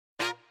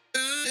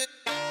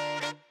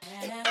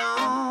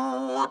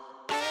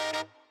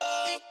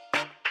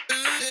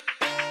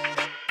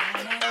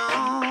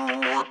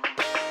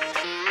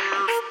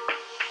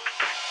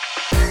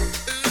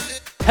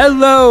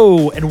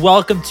Hello, and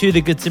welcome to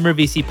the Consumer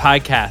VC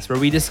podcast, where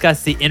we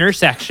discuss the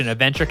intersection of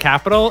venture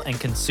capital and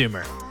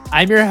consumer.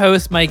 I'm your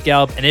host, Mike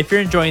Gelb, and if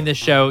you're enjoying this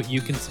show, you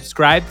can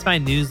subscribe to my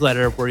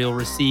newsletter where you'll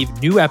receive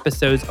new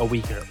episodes a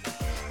week early.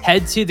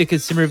 Head to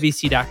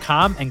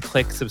theconsumervc.com and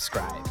click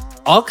subscribe.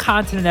 All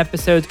content and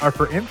episodes are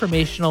for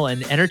informational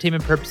and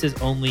entertainment purposes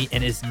only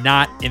and is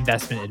not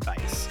investment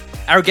advice.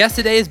 Our guest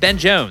today is Ben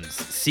Jones,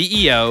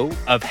 CEO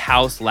of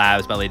Haus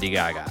Labs by Lady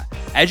Gaga.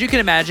 As you can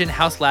imagine,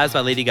 Haus Labs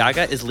by Lady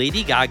Gaga is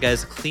Lady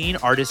Gaga's clean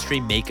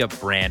artistry makeup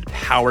brand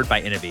powered by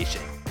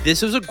innovation.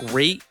 This was a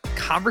great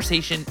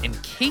conversation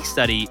and case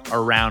study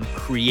around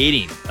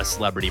creating a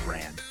celebrity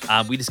brand.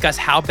 We discuss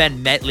how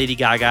Ben met Lady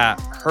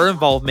Gaga, her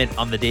involvement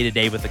on the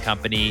day-to-day with the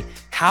company,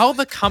 how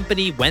the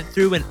company went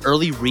through an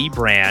early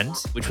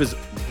rebrand, which was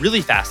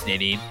really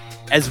fascinating,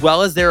 as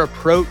well as their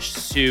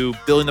approach to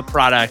building the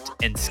product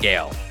and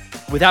scale.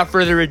 Without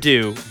further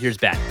ado, here's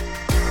Ben.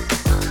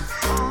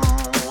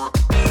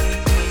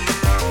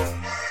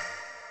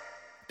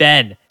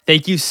 Ben,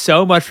 thank you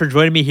so much for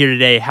joining me here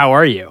today. How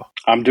are you?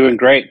 I'm doing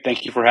great.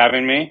 Thank you for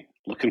having me.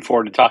 Looking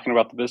forward to talking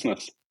about the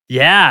business.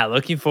 Yeah,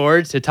 looking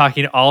forward to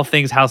talking all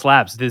things Haus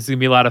Labs. This is going to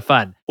be a lot of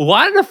fun.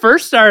 Wanted to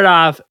first start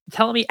off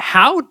telling me,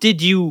 how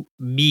did you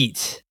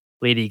meet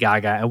Lady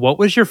Gaga and what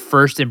was your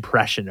first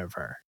impression of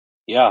her?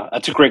 Yeah,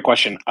 that's a great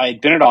question. I'd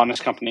been at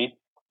Honest Company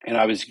and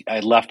I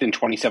left in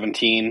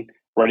 2017,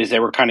 right as they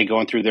were kind of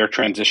going through their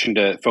transition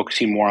to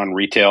focusing more on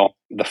retail.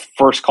 The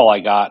first call I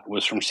got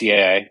was from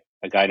CAA,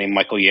 a guy named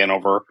Michael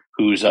Yanover,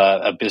 who's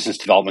a business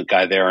development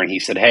guy there. And he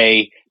said,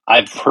 "Hey,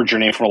 I've heard your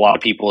name from a lot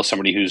of people as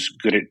somebody who's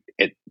good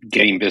at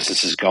getting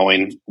businesses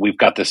going. We've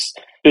got this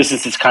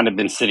business that's kind of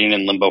been sitting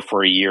in limbo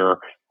for a year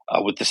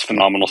with this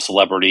phenomenal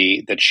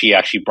celebrity that she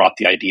actually brought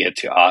the idea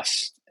to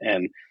us."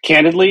 And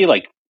candidly,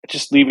 like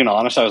just leaving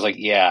Honest, I was like,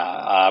 yeah,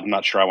 I'm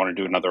not sure I want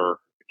to do another,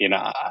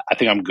 I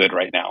think I'm good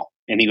right now.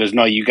 And he goes,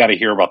 "No, you got to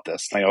hear about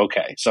this." And I go,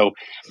 okay. So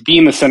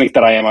being the cynic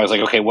that I am, I was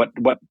like, okay, what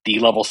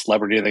D-level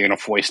celebrity are they going to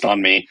foist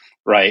on me?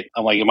 Right.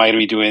 I'm like, am I going to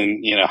be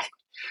doing,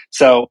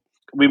 So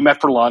we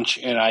met for lunch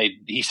and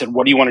he said,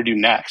 "What do you want to do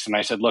next?" And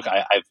I said, "Look,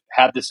 I've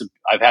had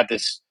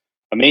this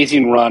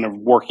amazing run of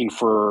working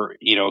for,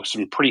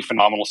 some pretty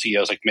phenomenal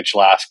CEOs like Mitch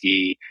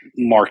Lasky,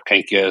 Mark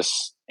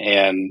Pincus,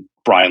 and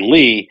Brian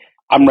Lee.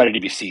 I'm ready to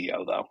be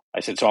CEO though." I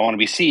said, "So I want to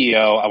be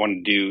CEO. I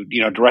want to do,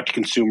 direct to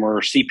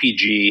consumer,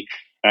 CPG."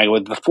 And I go,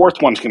 "The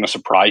fourth one's going to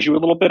surprise you a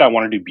little bit. I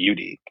want to do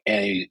beauty."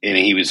 And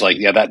he was like,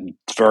 "Yeah,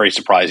 that's very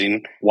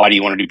surprising. Why do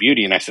you want to do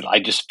beauty?" And I said, "I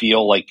just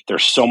feel like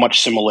there's so much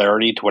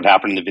similarity to what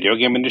happened in the video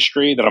game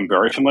industry that I'm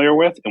very familiar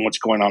with and what's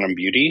going on in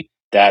beauty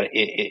that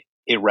it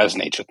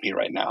resonates with me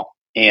right now."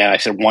 And I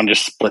said, one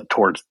just split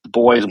towards the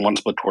boys and one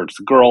split towards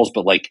the girls,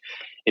 but like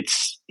it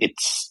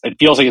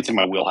feels like it's in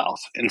my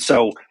wheelhouse. And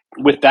so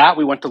with that,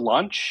 we went to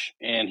lunch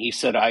and he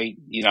said, I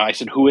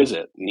said, "Who is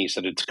it?" And he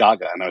said, "It's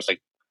Gaga." And I was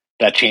like,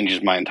 that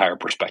changes my entire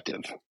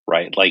perspective,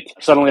 right? Like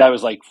suddenly I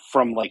was like,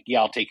 from like, yeah,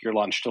 I'll take your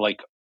lunch, to like,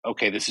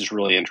 okay, this is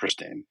really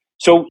interesting.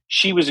 So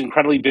she was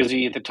incredibly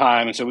busy at the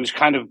time. And so it was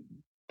kind of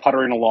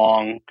puttering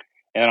along.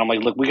 And I'm like,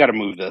 "Look, we got to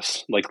move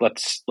this. Like,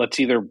 let's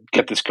either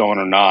get this going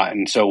or not."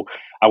 And so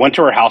I went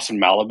to her house in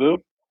Malibu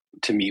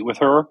to meet with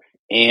her.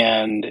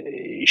 And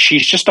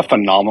she's just a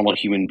phenomenal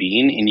human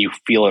being, and you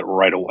feel it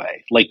right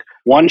away. Like,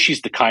 one,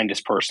 she's the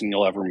kindest person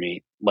you'll ever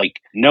meet. Like,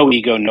 no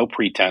ego, no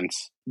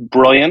pretense.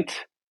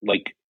 Brilliant,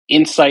 like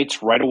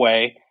insights right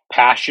away,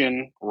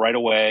 passion right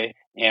away.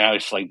 And I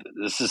was like,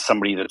 this is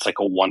somebody that's like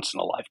a once in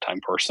a lifetime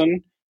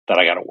person that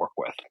I got to work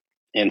with.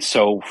 And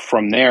so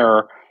from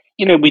there,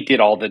 we did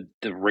all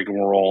the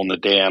rigmarole and the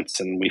dance,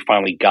 and we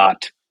finally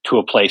got to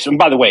a place. And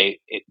by the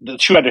way, the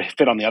shoe had to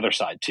fit on the other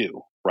side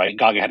too, right?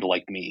 Gaga had to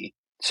like me.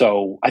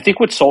 So I think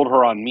what sold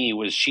her on me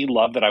was she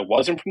loved that I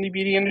wasn't from the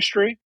beauty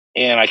industry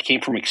and I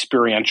came from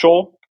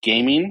experiential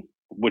gaming,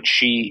 which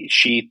she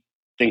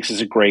thinks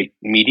is a great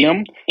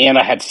medium. And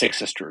I had 6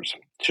 sisters.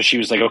 So she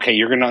was like, "Okay,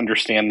 you're going to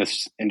understand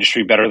this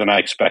industry better than I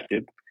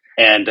expected."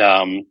 And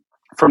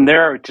from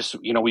there, just,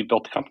 we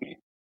built the company.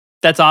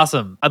 That's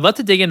awesome. I'd love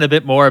to dig in a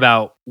bit more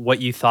about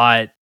what you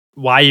thought,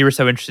 why you were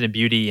so interested in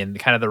beauty and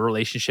kind of the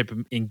relationship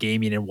in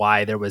gaming and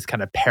why there was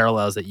kind of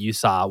parallels that you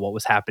saw what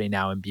was happening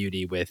now in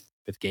beauty with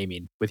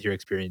gaming, with your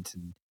experience.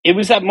 And it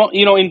was that,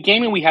 in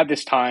gaming, we had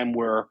this time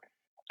where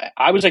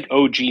I was like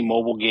OG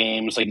mobile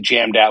games, like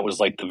Jamdat was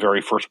like the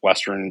very first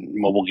Western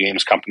mobile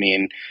games company.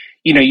 And,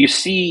 you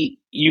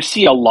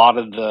saw a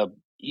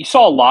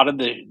lot of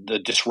the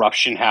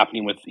disruption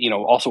happening with,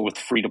 also with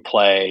free to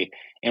play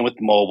and with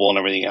mobile and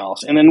everything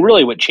else. And then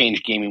really what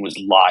changed gaming was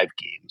live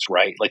games,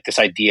 right? Like this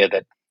idea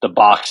that the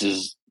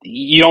boxes,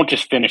 you don't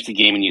just finish the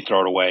game and you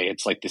throw it away.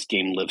 It's like this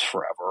game lives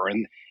forever.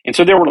 And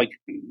so there were like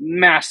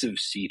massive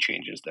sea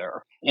changes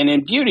there. And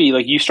in beauty,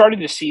 like you started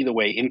to see the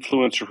way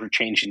influencers were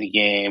changing the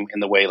game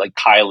and the way like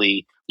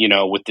Kylie,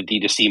 with the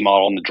D2C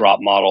model and the drop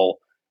model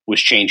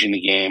was changing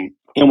the game.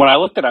 And when I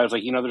looked at it, I was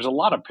like, there's a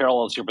lot of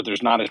parallels here, but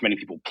there's not as many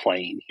people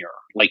playing here.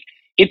 Like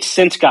it's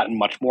since gotten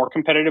much more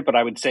competitive, but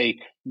I would say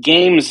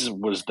games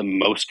was the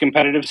most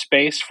competitive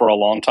space for a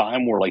long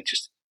time, where like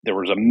just there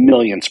was a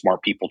million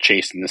smart people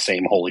chasing the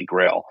same holy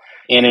grail.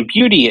 And in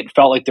beauty, it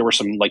felt like there were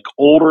some like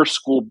older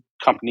school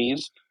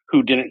companies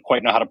who didn't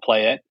quite know how to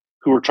play it,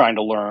 who were trying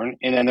to learn.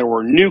 And then there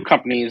were new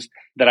companies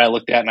that I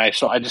looked at, and I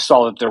just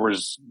saw that there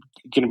was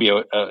going to be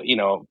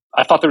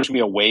I thought there was going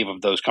to be a wave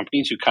of those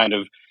companies who kind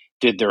of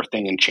did their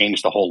thing and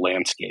changed the whole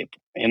landscape.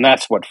 And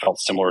that's what felt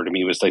similar to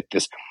me, was like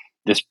this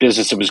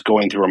business that was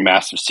going through a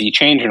massive sea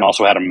change and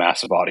also had a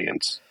massive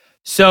audience.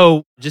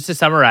 So just to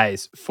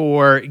summarize,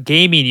 for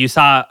gaming, you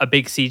saw a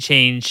big sea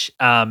change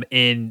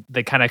in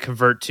the kind of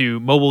convert to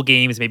mobile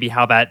games, maybe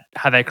how that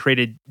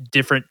created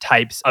different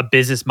types of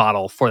business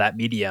model for that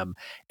medium.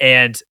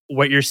 And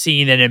what you're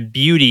seeing then in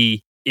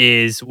beauty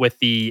is with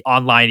the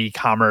online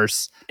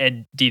e-commerce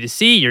and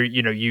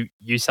D2C,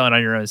 you selling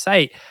on your own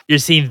site, you're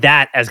seeing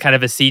that as kind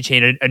of a sea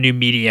change, a new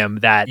medium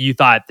that you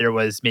thought there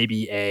was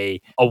maybe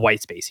a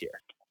white space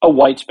here. A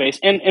white space.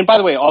 And by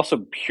the way,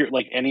 also pure,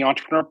 like any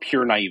entrepreneur,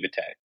 pure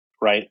naivete,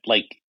 right?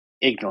 Like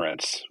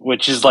ignorance,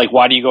 which is like,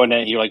 why do you go in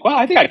and you're like, well,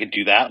 I think I could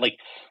do that. Like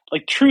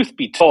truth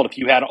be told, if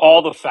you had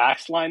all the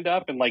facts lined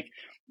up and like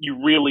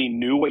you really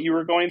knew what you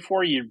were going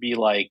for, you'd be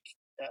like,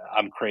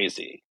 I'm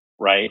crazy,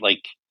 right?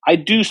 Like I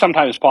do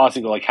sometimes pause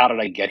and go like, how did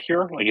I get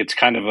here? Like it's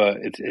kind of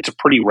it's a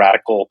pretty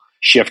radical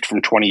shift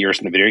from 20 years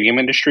in the video game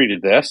industry to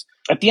this.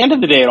 At the end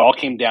of the day, it all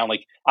came down,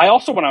 like I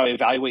also, when I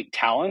evaluate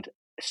talent,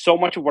 so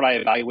much of what I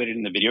evaluated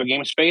in the video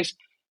game space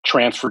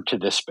transferred to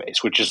this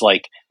space, which is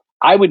like,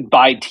 I would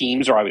buy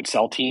teams or I would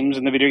sell teams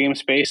in the video game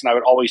space, and I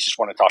would always just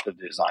want to talk to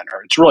the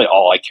designer. It's really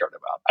all I cared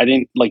about. I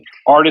didn't like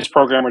artists,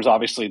 programmers.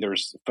 Obviously,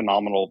 there's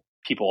phenomenal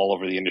people all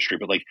over the industry,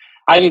 but like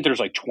I think there's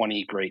like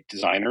 20 great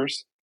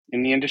designers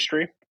in the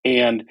industry.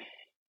 And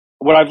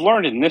what I've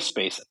learned in this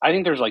space, I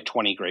think there's like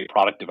 20 great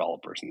product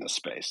developers in this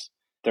space.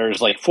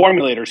 There's like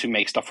formulators who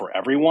make stuff for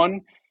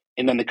everyone.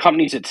 And then the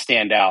companies that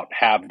stand out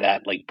have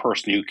that like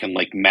person who can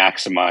like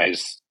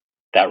maximize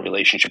that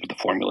relationship with the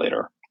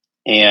formulator.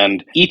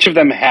 And each of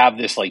them have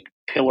this like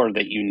pillar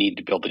that you need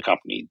to build the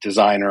company: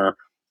 designer,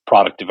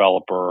 product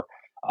developer.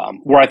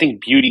 Where I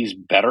think beauty's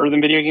better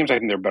than video games, I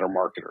think they're better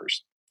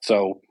marketers.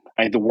 So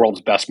I think the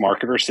world's best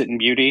marketers sit in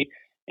beauty.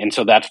 And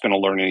so that's been a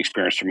learning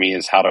experience for me,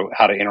 is how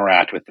to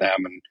interact with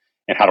them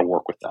and how to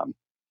work with them.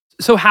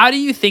 So how do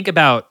you think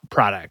about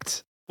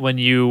product when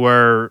you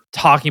were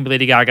talking with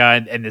Lady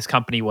Gaga and this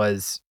company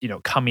was,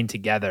 coming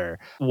together?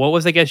 What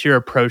was, I guess, your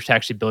approach to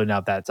actually building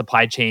out that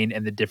supply chain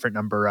and the different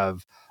number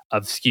of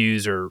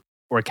SKUs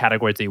or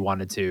categories that you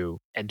wanted to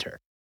enter?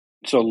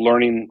 So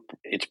learning,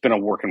 it's been a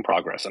work in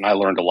progress, and I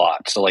learned a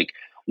lot. So like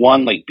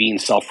one, like being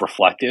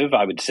self-reflective,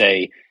 I would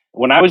say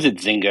when I was at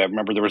Zynga, I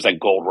remember there was that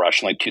gold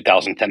rush in like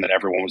 2010 that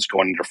everyone was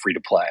going into free to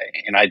play,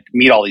 and I'd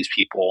meet all these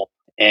people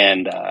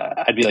and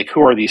I'd be like,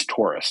 who are these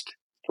tourists,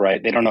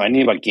 right? They don't know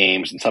anything about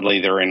games, and suddenly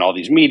they're in all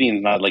these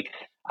meetings, and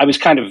I was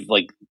kind of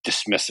like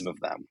dismissive of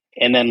them.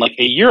 And then like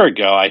a year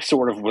ago, I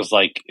sort of was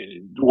like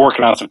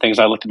working on some things.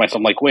 I looked at myself,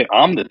 I'm like, wait,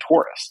 I'm the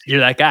tourist. You're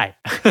that guy.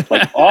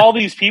 Like all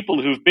these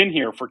people who've been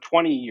here for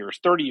 20 years,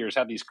 30 years,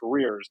 have these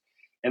careers.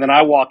 And then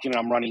I walk in and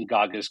I'm running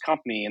Gaga's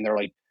company, and they're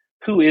like,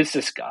 who is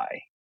this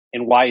guy?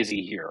 And why is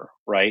he here?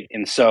 Right.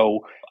 And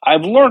so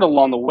I've learned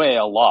along the way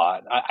a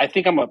lot. I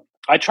think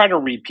I try to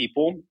read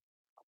people.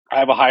 I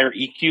have a higher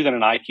EQ than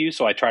an IQ,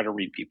 so I try to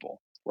read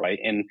people. Right.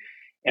 And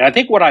I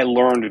think what I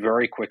learned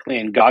very quickly,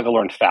 and Gaga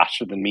learned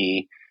faster than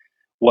me,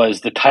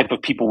 was the type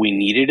of people we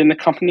needed in the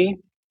company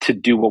to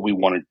do what we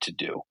wanted to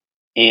do.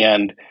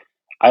 And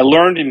I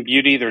learned in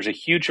beauty, there's a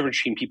huge difference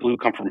between people who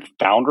come from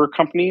founder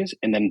companies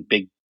and then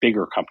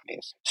bigger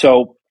companies.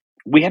 So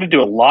we had to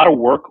do a lot of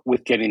work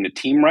with getting the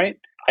team right.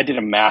 I did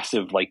a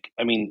massive,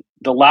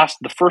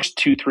 the first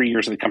 2-3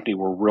 years of the company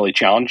were really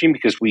challenging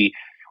because we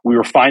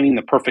were finding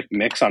the perfect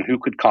mix on who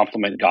could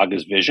complement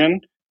Gaga's vision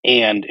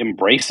and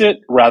embrace it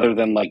rather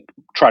than like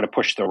try to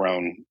push their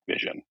own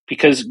vision.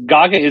 Because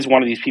Gaga is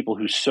one of these people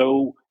who's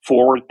so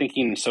forward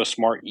thinking and so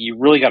smart, you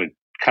really got to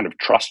kind of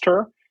trust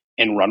her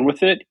and run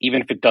with it,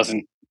 even if it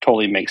doesn't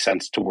totally make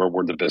sense to where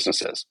the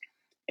business is.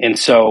 And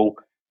so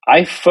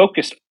I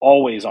focused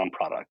always on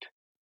product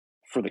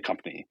for the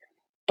company,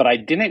 but I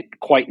didn't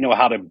quite know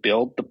how to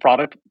build the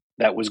product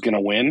that was going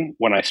to win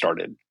when I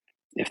started,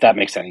 if that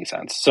makes any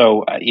sense.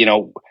 So,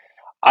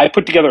 I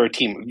put together a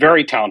team,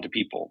 very talented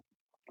people,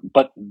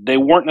 but they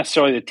weren't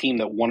necessarily the team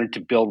that wanted to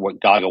build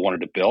what Gaga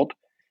wanted to build.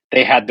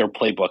 They had their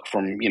playbook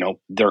from,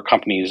 their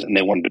companies, and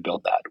they wanted to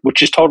build that,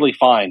 which is totally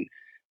fine,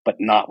 but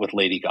not with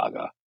Lady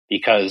Gaga.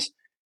 Because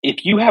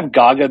if you have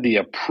Gaga the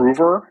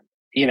approver,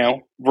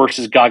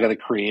 versus Gaga the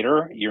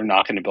creator, you're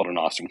not going to build an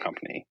awesome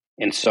company.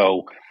 And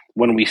so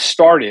when we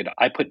started,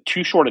 I put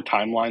too short of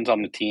timelines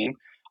on the team.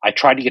 I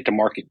tried to get to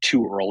market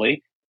too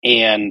early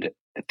and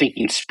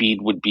thinking speed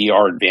would be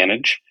our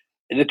advantage.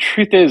 And the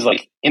truth is,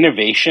 like,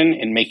 innovation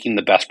and making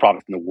the best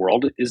product in the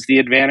world is the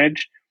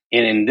advantage.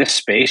 And in this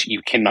space,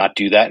 you cannot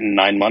do that in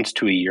 9 months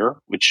to a year,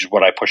 which is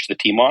what I pushed the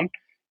team on.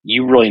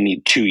 You really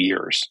need 2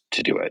 years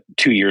to do it,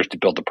 2 years to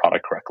build the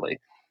product correctly.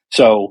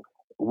 So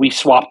we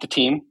swapped the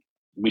team.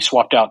 We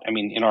swapped out,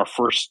 in our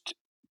first,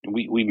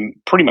 we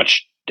pretty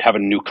much have a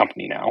new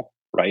company now.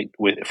 right?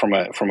 From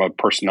a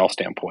personnel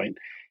standpoint,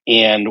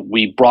 and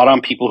we brought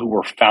on people who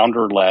were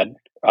founder led,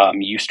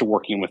 used to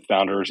working with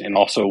founders, and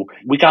also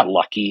we got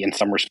lucky in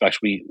some respects.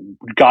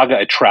 Gaga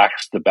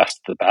attracts the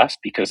best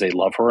because they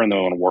love her and they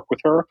want to work with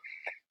her.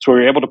 So we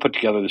were able to put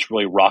together this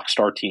really rock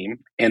star team.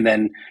 And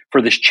then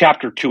for this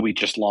chapter 2, we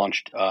just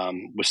launched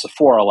with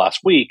Sephora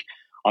last week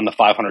on the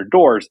 500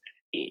 doors.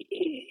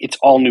 It's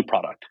all new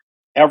product,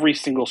 every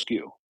single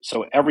SKU.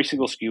 So every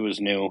single SKU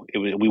is new.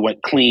 We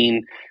went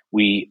clean.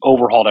 We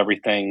overhauled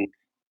everything,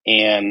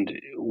 and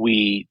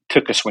we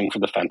took a swing for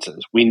the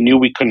fences. We knew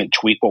we couldn't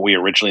tweak what we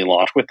originally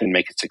launched with and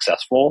make it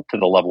successful to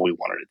the level we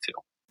wanted it to.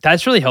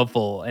 That's really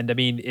helpful. And I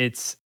mean,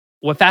 it's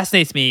what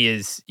fascinates me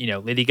is,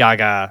 Lady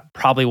Gaga,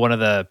 probably one of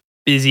the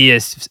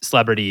busiest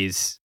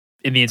celebrities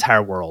in the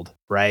entire world,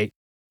 right?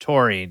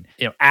 Touring,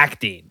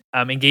 acting,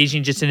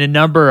 engaging just in a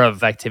number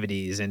of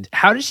activities. And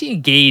how does she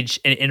engage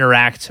and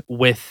interact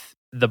with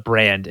the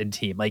brand and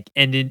team,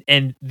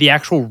 and the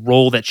actual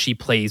role that she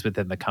plays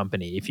within the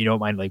company? If you don't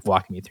mind,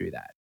 walking me through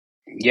that.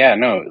 Yeah,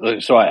 no.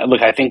 So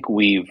I think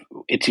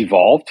it's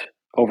evolved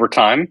over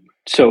time.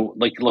 So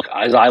look,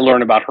 as I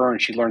learn about her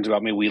and she learns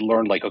about me, we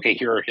learn okay,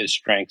 here are his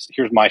strengths,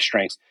 here's my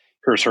strengths,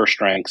 here's her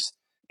strengths,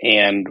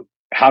 and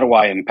how do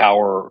I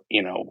empower,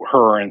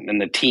 her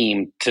and the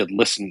team to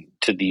listen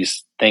to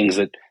these things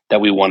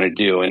that we want to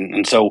do.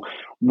 And so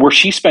where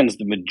she spends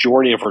the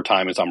majority of her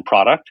time is on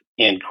product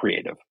and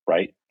creative,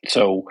 right?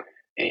 So,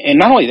 and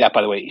not only that,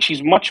 by the way,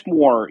 she's much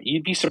more,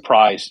 you'd be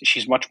surprised,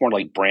 she's much more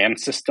like brand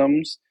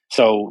systems.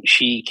 So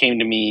she came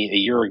to me a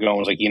year ago and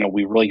was like,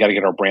 we really got to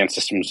get our brand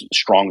systems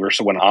stronger.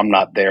 So when I'm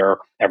not there,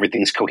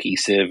 everything's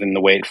cohesive in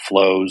the way it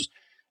flows.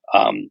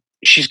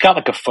 She's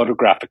got a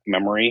photographic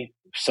memory.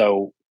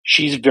 So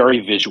she's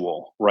very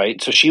visual,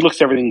 right? So she looks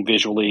at everything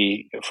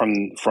visually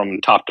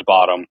from top to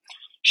bottom.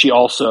 She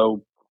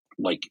also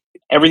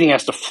everything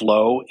has to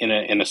flow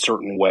in a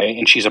certain way,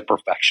 and she's a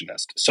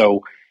perfectionist.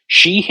 So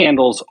she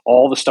handles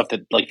all the stuff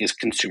that is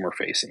consumer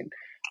facing.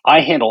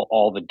 I handle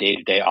all the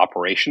day-to-day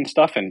operation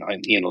stuff and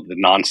the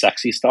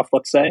non-sexy stuff,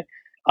 let's say.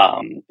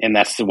 And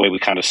that's the way we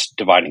kind of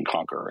divide and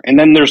conquer. And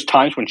then there's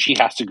times when she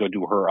has to go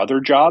do her other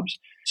jobs.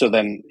 So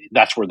then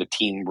that's where the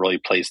team really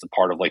plays the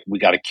part of we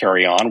got to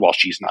carry on while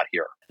she's not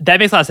here. That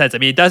makes a lot of sense. I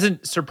mean, it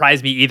doesn't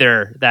surprise me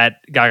either that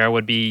Gaga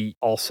would be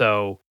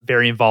also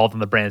very involved on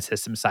the brand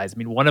system side. I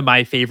mean, one of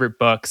my favorite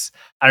books,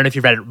 I don't know if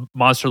you've read it,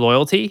 Monster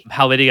Loyalty,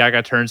 how Lady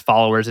Gaga turns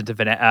followers into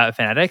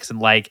fanatics,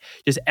 and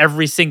just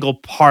every single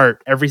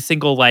part, every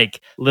single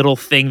little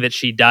thing that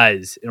she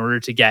does in order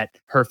to get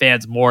her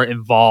fans more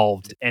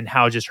involved, and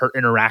how just her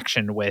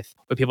interaction with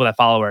people that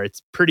follow her,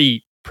 it's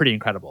pretty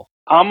incredible.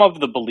 I'm of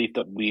the belief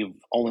that we've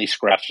only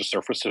scratched the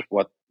surface of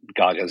what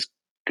Gaga's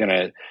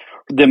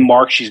the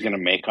mark she's gonna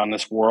make on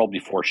this world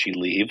before she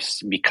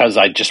leaves. Because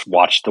I just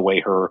watched the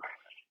way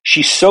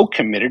she's so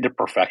committed to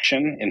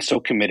perfection and so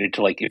committed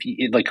to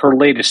her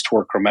latest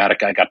tour,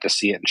 Chromatic. I got to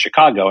see it in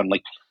Chicago, and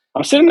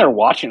I'm sitting there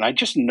watching. I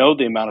just know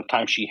the amount of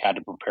time she had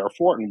to prepare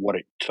for it and what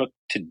it took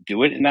to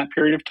do it in that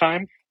period of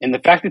time. And the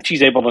fact that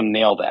she's able to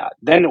nail that.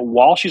 Then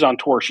while she's on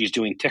tour, she's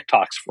doing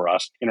TikToks for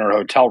us in her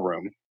hotel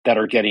room that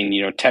are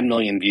getting 10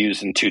 million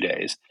views in 2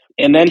 days.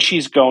 And then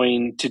she's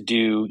going to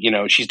do,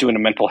 she's doing a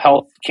mental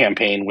health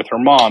campaign with her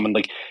mom. And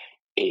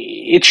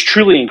it's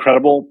truly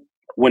incredible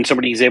when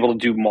somebody is able to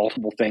do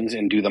multiple things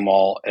and do them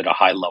all at a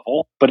high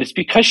level. But it's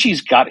because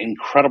she's got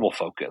incredible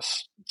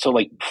focus. So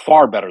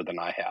far better than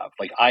I have.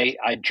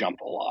 I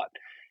jump a lot.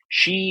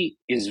 She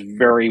is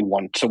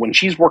so when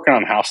she's working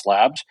on Haus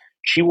Labs,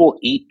 she will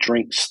eat,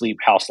 drink, sleep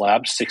Haus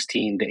Labs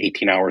 16 to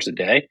 18 hours a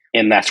day.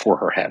 And that's where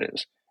her head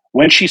is.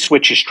 When she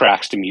switches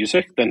tracks to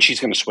music, then she's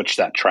going to switch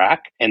that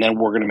track. And then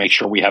we're going to make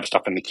sure we have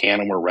stuff in the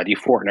can and we're ready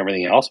for it and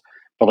everything else.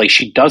 But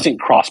she doesn't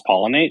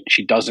cross-pollinate.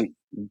 She doesn't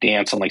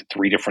dance on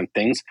 3 different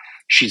things.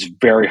 She's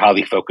very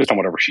highly focused on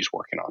whatever she's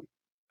working on.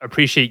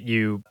 Appreciate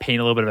you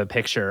paint a little bit of a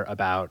picture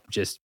about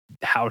just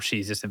how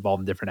she's just involved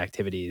in different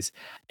activities.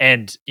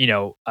 And,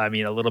 a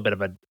little bit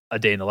of a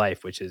day in the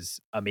life, which is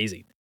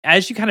amazing.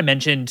 As you kind of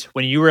mentioned,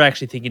 when you were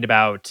actually thinking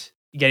about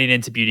getting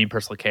into beauty and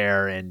personal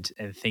care and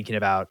thinking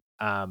about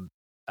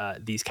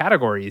these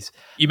categories,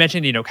 you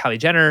mentioned, Kylie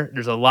Jenner.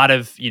 There's a lot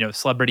of,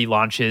 celebrity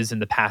launches in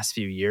the past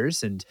few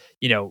years. And,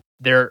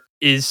 there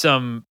is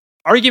some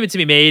argument to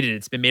be made, and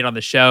it's been made on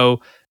the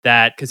show,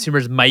 that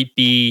consumers might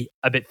be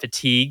a bit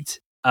fatigued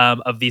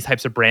of these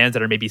types of brands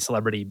that are maybe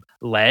celebrity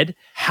led.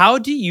 How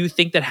do you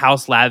think that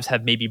Haus Labs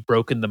have maybe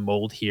broken the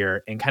mold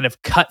here and kind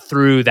of cut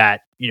through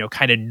that,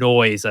 kind of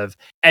noise of,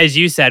 as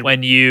you said,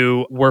 when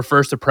you were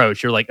first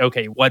approached, you're like,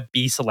 okay, what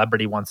B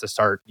celebrity wants to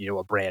start,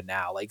 a brand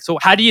now? So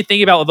how do you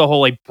think about the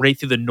whole break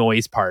through the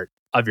noise part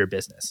of your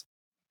business?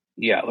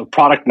 Yeah,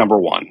 product number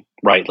one,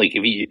 right?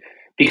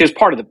 Because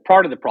part of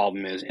the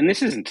problem is, and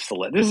this isn't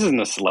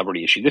a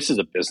celebrity issue, this is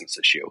a business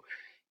issue.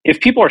 If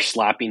people are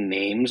slapping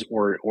names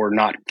or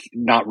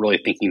not really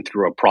thinking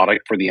through a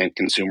product for the end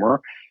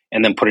consumer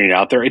and then putting it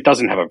out there, it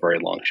doesn't have a very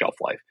long shelf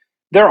life.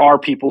 There are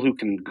people who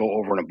can go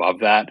over and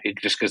above that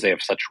just because they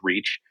have such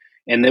reach,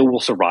 and they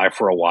will survive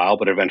for a while,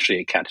 but eventually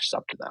it catches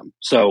up to them.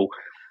 So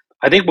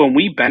I think when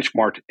we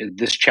benchmarked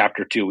this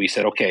chapter 2, we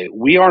said, okay,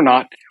 we are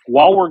not,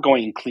 while we're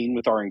going clean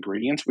with our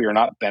ingredients, we are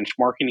not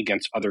benchmarking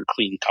against other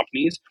clean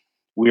companies.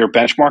 We are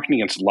benchmarking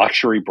against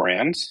luxury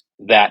brands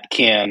that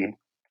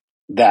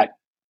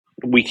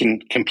we can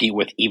compete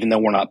with, even though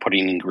we're not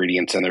putting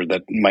ingredients in there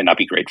that might not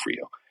be great for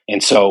you.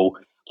 And so,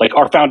 like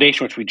our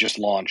foundation, which we just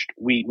launched,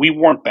 we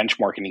weren't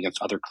benchmarking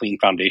against other clean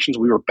foundations.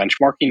 We were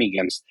benchmarking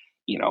against,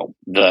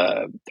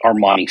 the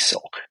Armani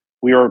Silk.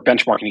 We were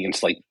benchmarking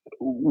against like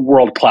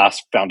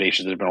world-class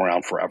foundations that have been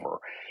around forever.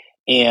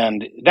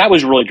 And that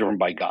was really driven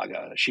by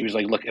Gaga. She was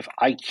like, look, if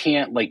I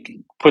can't like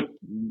put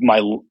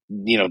my,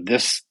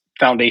 this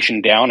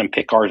foundation down and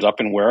pick ours up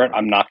and wear it,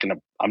 I'm not going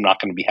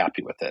to be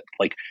happy with it.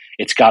 Like,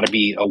 it's got to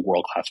be a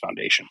world-class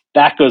foundation.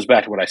 That goes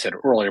back to what I said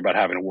earlier about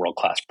having a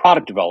world-class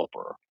product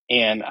developer.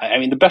 And I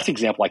mean, the best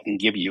example I can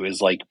give you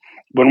is like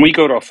when we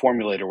go to a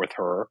formulator with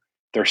her,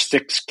 there's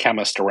 6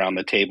 chemists around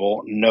the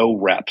table, no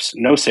reps,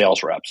 no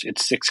sales reps.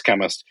 It's 6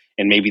 chemists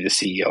and maybe the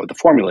CEO, the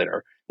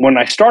formulator. When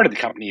I started the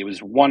company, it was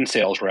 1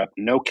 sales rep,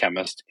 no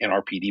chemist, and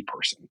our PD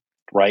person,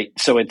 right?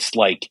 So it's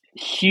like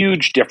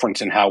huge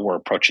difference in how we're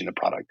approaching the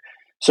product.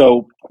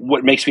 So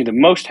what makes me the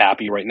most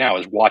happy right now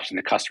is watching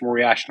the customer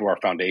reaction to our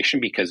foundation,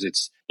 because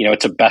it's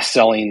a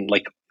best-selling,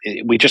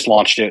 we just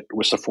launched it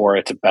with Sephora.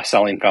 It's a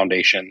best-selling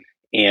foundation.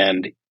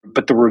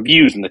 But the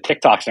reviews and the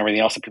TikToks and everything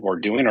else that people are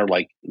doing are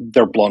like,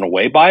 they're blown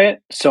away by it.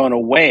 So in a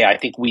way, I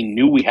think we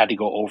knew we had to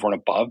go over and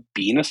above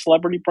being a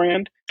celebrity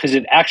brand, because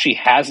it actually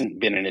hasn't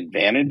been an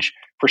advantage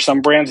for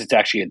some brands. It's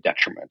actually a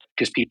detriment,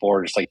 because people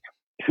are just like,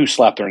 who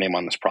slapped their name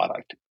on this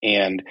product?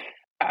 And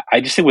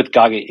I just think with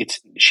Gaga,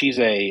 she's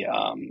a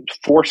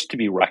force to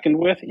be reckoned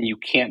with, and you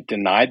can't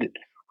deny that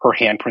her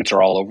handprints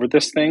are all over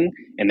this thing,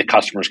 and the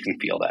customers can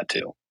feel that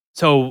too.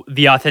 So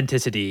the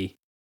authenticity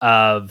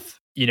of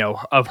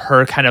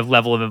her kind of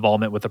level of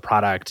involvement with the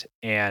product,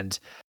 and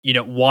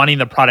wanting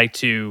the product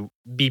to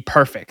be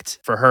perfect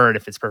for her, and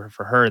if it's perfect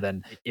for her,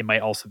 then it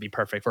might also be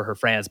perfect for her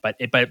friends. But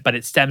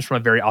it stems from a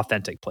very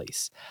authentic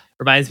place.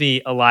 Reminds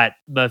me a lot.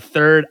 I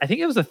think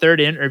it was the third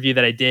interview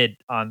that I did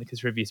on the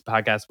Consumer VC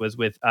podcast was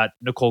with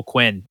Nicole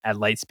Quinn at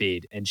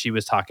Lightspeed, and she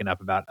was talking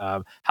up about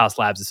Haus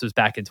Labs. This was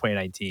back in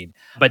 2019,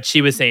 but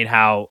she was saying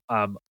how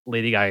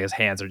Lady Gaga's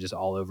hands are just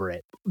all over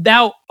it.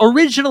 Now,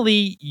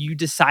 originally, you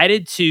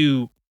decided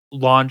to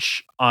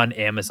launch on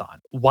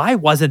Amazon. Why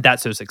wasn't that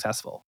so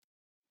successful?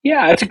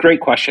 Yeah, that's a great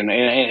question.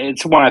 And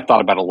it's one I've thought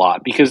about a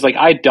lot, because like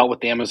I dealt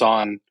with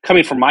Amazon,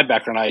 coming from my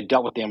background, I had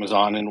dealt with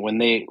Amazon. And when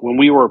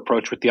we were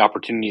approached with the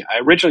opportunity,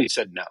 I originally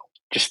said no,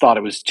 just thought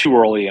it was too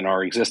early in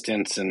our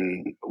existence.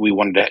 And we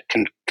wanted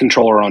to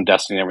control our own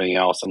destiny and everything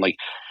else. And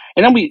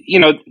then we,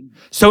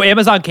 So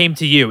Amazon came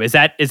to you. Is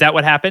that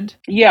what happened?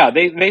 Yeah,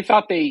 they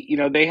thought they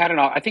had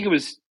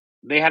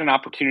they had an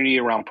opportunity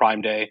around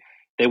Prime Day.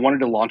 They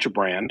wanted to launch a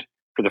brand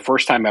for the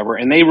first time ever,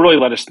 and they really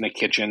let us in the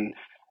kitchen.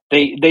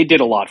 They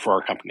did a lot for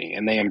our company,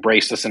 and they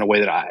embraced us in a way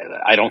that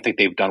I don't think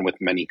they've done with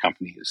many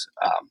companies.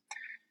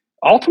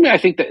 Ultimately, I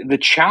think that the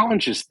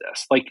challenge is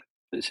this,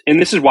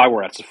 and this is why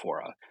we're at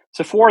Sephora.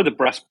 Sephora are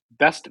the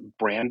best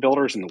brand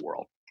builders in the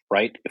world,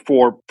 right?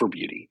 For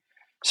beauty.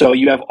 So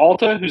you have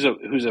Ulta,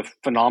 who's a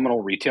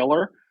phenomenal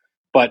retailer,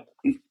 but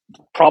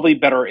probably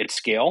better at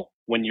scale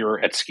when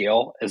you're at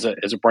scale as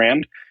a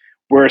brand.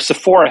 Whereas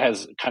Sephora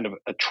has kind of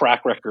a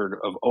track record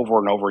of over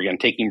and over again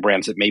taking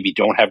brands that maybe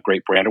don't have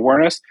great brand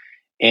awareness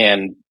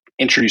and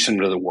introduce them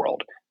to the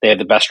world. They have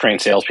the best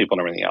trained salespeople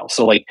and everything else.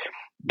 So like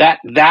that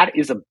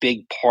is a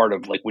big part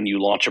of like when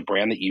you launch a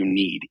brand that you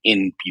need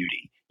in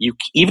beauty.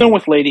 Even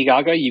with Lady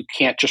Gaga, you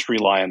can't just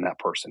rely on that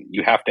person.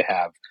 You have to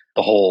have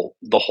the whole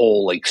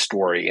like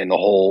story and the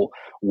whole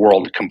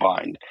world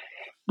combined.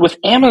 With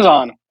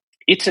Amazon,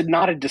 it's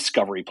not a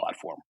discovery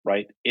platform,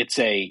 right? It's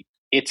a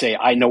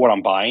I know what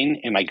I'm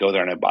buying and I go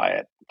there and I buy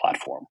it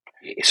platform.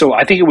 So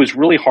I think it was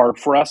really hard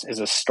for us as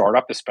a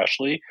startup,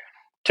 especially,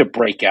 to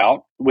break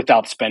out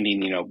without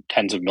spending,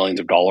 tens of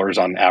millions of dollars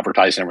on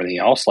advertising and everything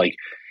else. Like,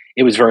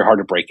 it was very hard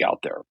to break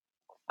out there.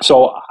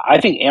 So I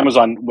think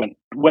Amazon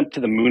went to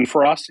the moon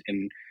for us,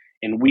 and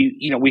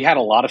we had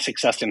a lot of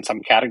success in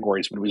some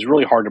categories, but it was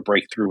really hard to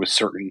break through with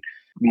certain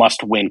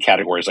must-win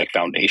categories like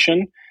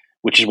foundation,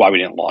 which is why we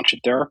didn't launch it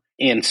there.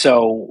 And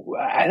so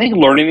I think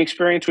learning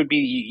experience would be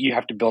you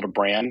have to build a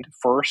brand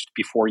first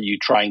before you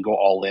try and go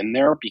all in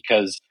there,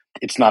 because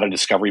it's not a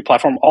discovery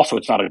platform. Also,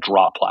 it's not a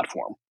drop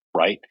platform,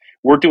 right?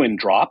 We're doing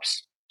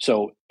drops.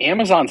 So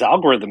Amazon's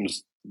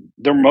algorithms,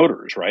 they're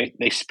motors, right?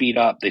 They speed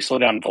up, they slow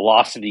down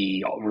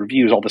velocity,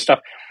 reviews, all this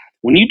stuff.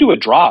 When you do a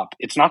drop,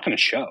 it's not going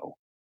to show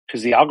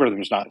because the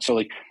algorithm's not. So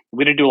like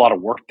we had to do a lot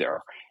of work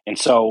there. And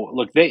so,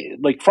 look, they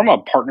from a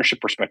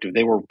partnership perspective,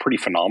 they were pretty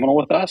phenomenal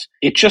with us.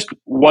 It just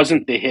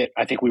wasn't the hit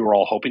I think we were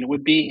all hoping it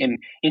would be.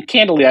 And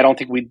candidly, I don't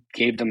think we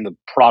gave them the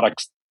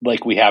products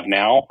like we have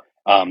now,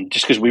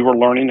 just because we were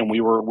learning and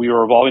we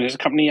were evolving as a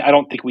company. I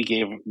don't think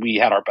we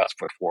had our best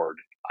foot forward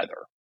either.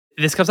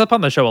 This comes up on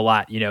the show a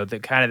lot. The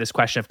kind of this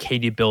question of,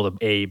 can you build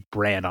a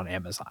brand on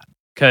Amazon?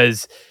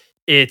 Because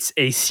it's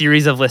a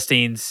series of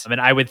listings. I mean,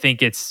 I would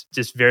think it's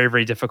just very,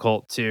 very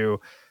difficult to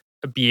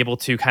be able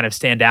to kind of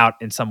stand out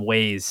in some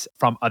ways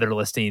from other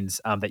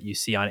listings that you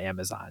see on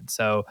Amazon.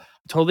 So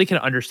totally can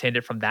understand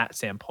it from that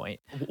standpoint.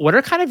 What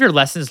are kind of your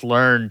lessons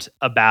learned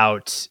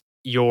about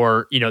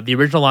your, the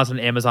original launch on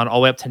Amazon all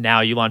the way up to now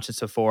you launched at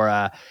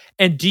Sephora?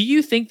 And do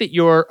you think that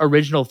your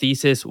original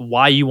thesis,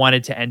 why you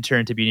wanted to enter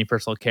into beauty and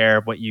personal care,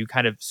 what you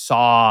kind of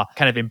saw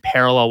kind of in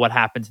parallel what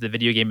happened to the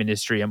video game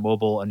industry and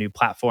mobile, a new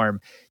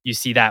platform, you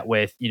see that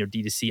with,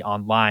 D2C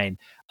online.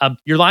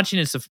 You're launching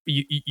in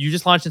you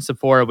just launched in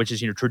Sephora, which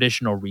is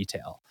traditional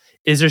retail.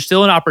 Is there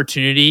still an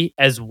opportunity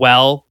as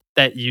well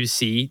that you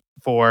see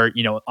for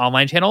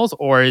online channels,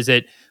 or is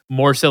it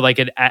more so like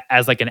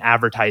as like an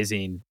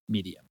advertising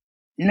medium?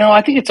 No,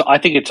 I think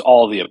it's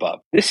all of the above.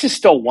 This is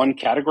still one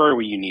category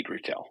where you need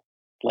retail.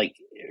 Like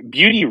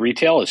beauty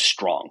retail is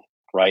strong,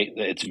 right?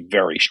 It's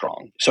very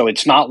strong. So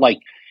it's not like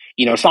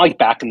it's not like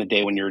back in the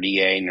day when you're at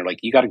EA and you're like,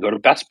 you got to go to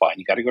Best Buy and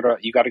you got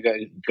to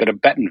go to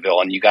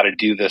Bentonville and you got to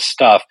do this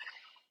stuff.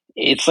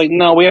 It's like,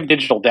 no, we have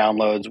digital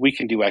downloads. We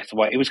can do X,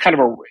 Y. It was kind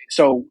of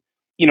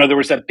there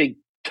was that big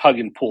tug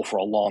and pull for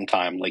a long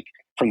time, like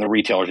from the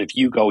retailers. If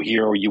you go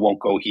here or you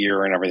won't go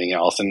here and everything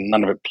else. And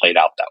none of it played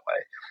out that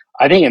way.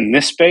 I think in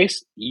this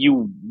space,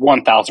 you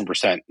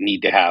 1000%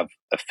 need to have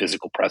a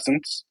physical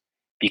presence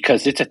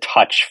because it's a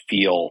touch,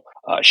 feel,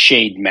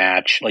 shade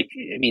match. Like,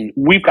 I mean,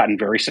 we've gotten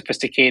very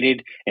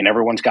sophisticated and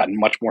everyone's gotten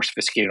much more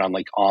sophisticated on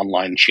like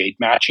online shade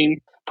matching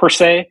per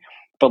se.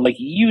 But like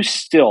you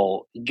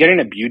still getting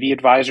a beauty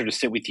advisor to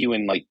sit with you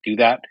and like do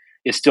that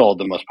is still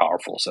the most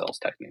powerful sales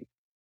technique.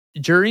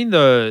 During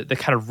the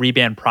kind of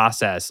rebrand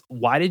process,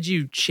 why did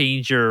you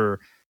change your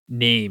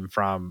name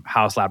from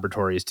House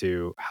Laboratories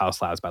to House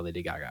Labs by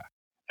Lady Gaga?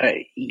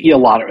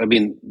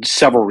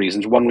 Several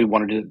reasons. One, we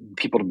wanted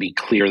people to be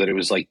clear that it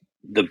was like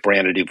the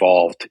brand had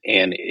evolved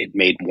and it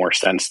made more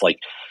sense, like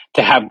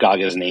to have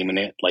Gaga's name in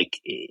it. Like,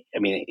 I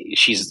mean,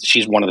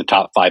 she's one of the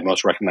top 5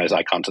 most recognized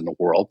icons in the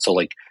world. So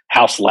like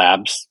House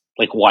Labs,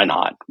 like why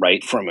not?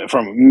 Right. From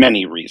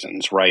many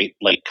reasons, right?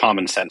 Like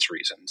common sense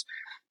reasons.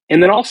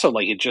 And then also,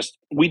 like,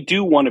 we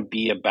do want to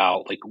be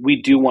about, like,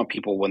 we do want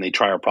people when they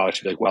try our products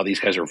to be like, wow,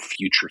 these guys are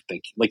future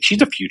thinking. Like,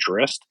 she's a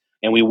futurist,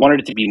 and we wanted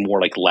it to be more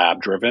like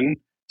lab driven.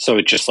 So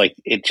it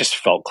just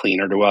felt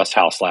cleaner to us,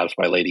 House Labs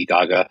by Lady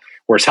Gaga.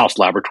 Whereas House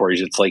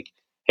Laboratories, it's like,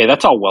 hey,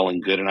 that's all well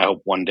and good. And I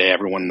hope one day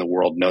everyone in the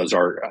world knows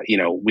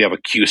we have a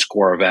Q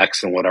score of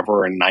X and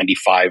whatever and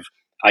 95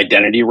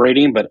 identity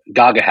rating. But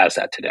Gaga has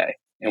that today,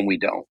 and we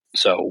don't.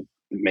 So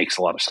it makes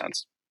a lot of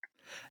sense.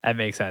 That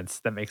makes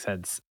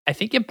sense. I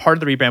think in part of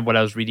the rebrand, what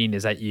I was reading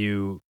is that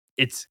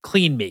it's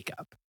clean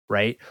makeup,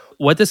 right?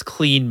 What does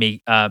clean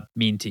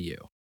mean to you?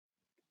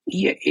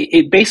 Yeah,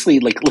 it basically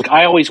look.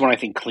 I always when I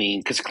think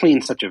clean, because clean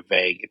is such a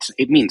vague.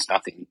 It means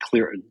nothing.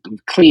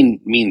 Clean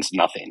means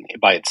nothing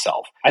by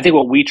itself. I think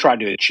what we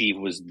tried to achieve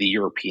was the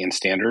European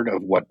standard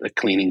of what a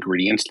clean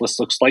ingredients list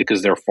looks like,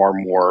 because they're far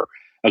more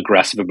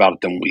aggressive about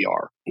it than we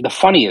are. The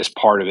funniest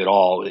part of it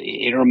all,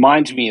 it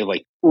reminds me of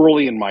like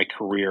early in my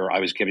career, I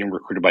was getting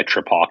recruited by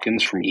Trip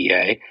Hawkins from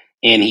EA.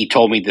 And he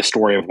told me the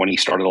story of when he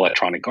started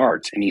Electronic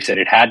Arts. And he said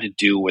it had to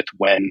do with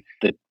when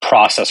the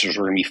processors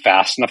were going to be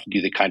fast enough to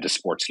do the kinds of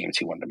sports games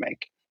he wanted to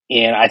make.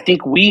 And I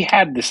think we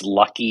had this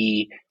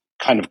lucky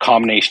kind of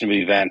combination of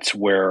events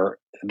where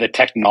the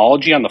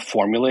technology on the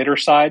formulator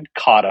side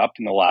caught up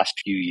in the last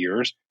few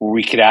years, where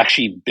we could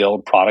actually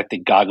build product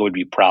that Gaga would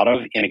be proud of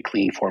in a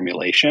clean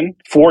formulation.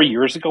 4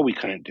 years ago, we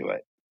couldn't do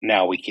it.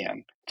 Now we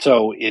can.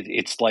 So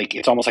it's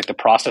almost like the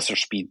processor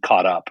speed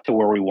caught up to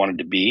where we wanted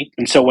to be.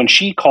 And so when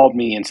she called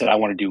me and said, I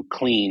want to do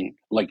clean,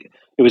 like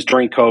it was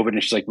during COVID,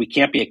 and she's like, we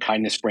can't be a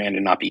kindness brand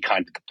and not be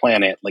kind to the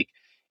planet, like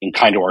and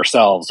kind to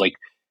ourselves. Like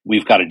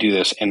we've got to do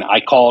this. And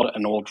I called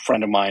an old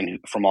friend of mine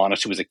from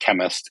Honest, who was a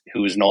chemist,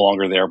 who is no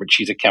longer there, but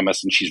she's a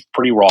chemist and she's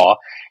pretty raw.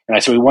 And I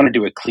said, we want to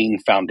do a clean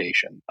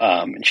foundation.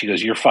 And she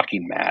goes, you're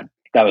fucking mad.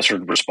 That was her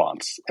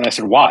response. And I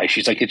said, why?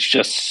 She's like, it's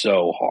just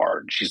so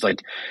hard. She's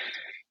like,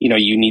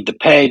 you need the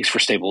pegs for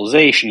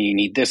stabilization, you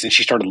need this. And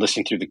she started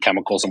listening through the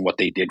chemicals and what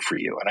they did for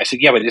you. And I said,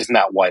 yeah, but isn't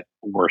that what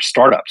we're a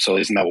startup? So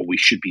isn't that what we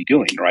should be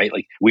doing, right?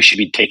 Like we should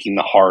be taking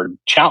the hard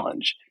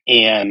challenge.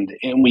 And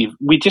we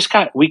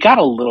got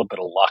a little bit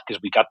of luck because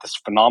we got this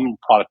phenomenal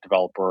product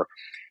developer.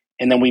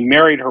 And then we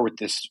married her with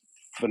this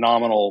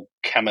phenomenal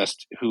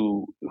chemist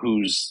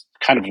who's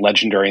kind of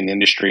legendary in the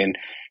industry. And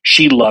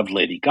she loved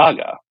Lady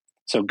Gaga.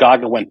 So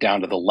Gaga went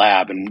down to the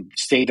lab and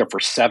stayed there for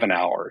 7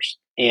 hours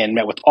and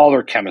met with all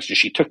her chemists. And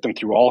she took them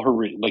through all her,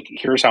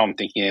 here's how I'm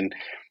thinking.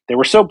 They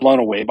were so blown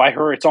away by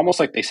her. It's almost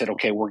like they said,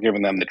 okay, we're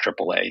giving them the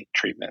AAA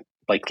treatment.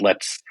 Like,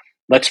 let's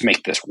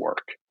make this work.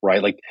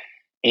 Right.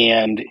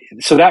 And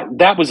so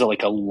that was a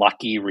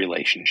lucky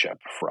relationship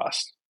for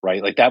us.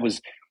 Right. Like that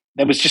was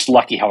just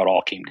lucky how it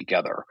all came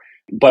together.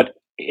 But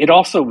it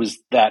also was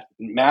that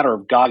matter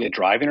of Gaga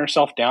driving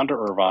herself down to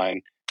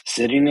Irvine,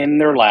 sitting in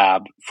their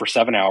lab for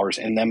 7 hours,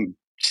 and them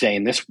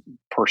saying this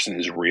person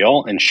is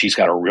real and she's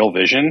got a real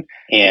vision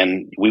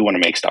and we want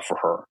to make stuff for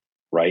her.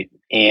 Right.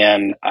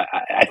 And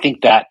I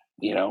think that,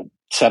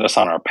 set us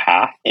on our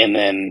path. And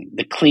then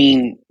the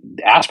clean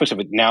aspects of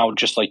it now,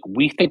 just like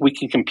we think we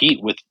can compete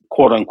with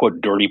quote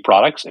unquote dirty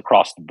products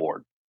across the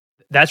board.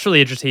 That's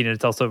really interesting. And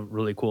it's also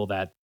really cool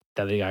that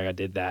Lady Gaga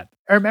did that.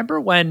 I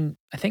remember when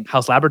I think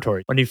House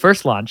Laboratory, when you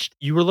first launched,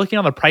 you were looking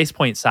on the price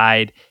point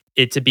side,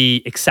 it to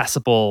be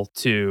accessible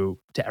to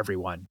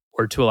everyone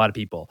or to a lot of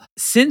people.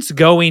 Since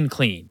going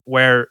clean,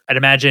 where I'd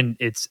imagine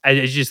as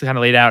you just kind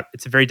of laid out,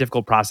 it's a very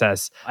difficult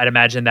process. I'd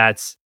imagine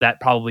that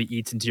probably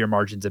eats into your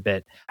margins a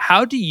bit.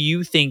 How do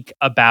you think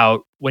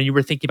about when you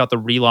were thinking about the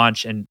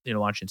relaunch and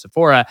launching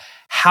Sephora?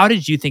 How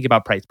did you think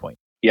about price point?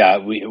 Yeah,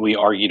 we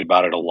argued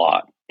about it a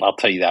lot. I'll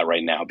tell you that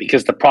right now,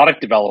 because the product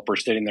developer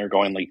sitting there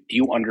going like, do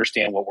you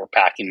understand what we're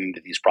packing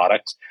into these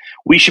products?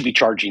 We should be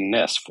charging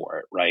this for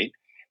it, right?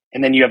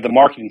 And then you have the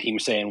marketing team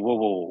saying, whoa,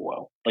 whoa, whoa,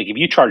 whoa. Like if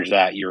you charge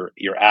that, you're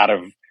out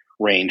of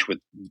range with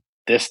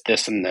this,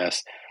 and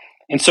this.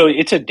 And so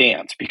it's a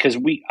dance because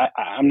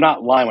I'm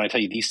not lying when I tell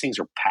you these things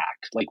are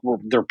packed. Like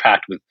they're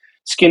packed with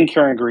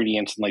skincare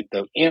ingredients and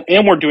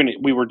and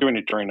we were doing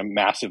it during a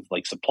massive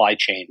like supply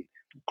chain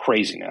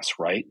craziness,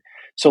 right?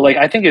 So like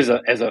I think as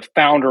a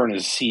founder and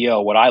as a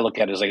CEO, what I look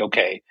at is like,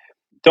 okay,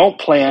 don't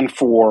plan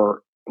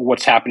for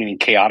what's happening in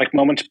chaotic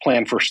moments,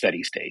 plan for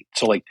steady state.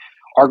 So like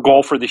our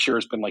goal for this year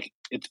has been like,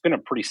 it's been a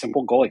pretty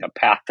simple goal, like a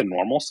path to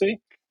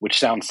normalcy, which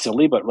sounds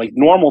silly, but like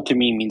normal to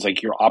me means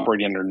like you're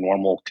operating under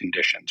normal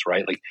conditions,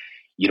 right? Like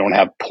you don't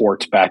have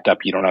ports backed up,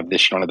 you don't have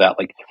this, you don't have that.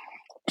 Like,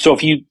 so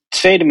if you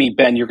say to me,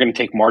 Ben, you're going to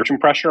take margin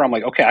pressure, I'm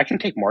like, okay, I can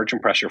take margin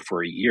pressure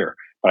for a year,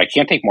 but I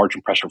can't take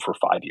margin pressure for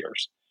 5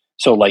 years.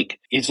 So like,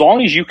 as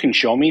long as you can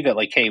show me that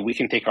like, hey, we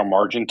can take our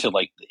margin to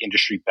like the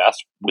industry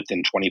best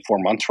within 24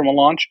 months from a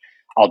launch,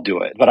 I'll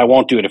do it. But I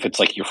won't do it if it's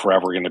like you're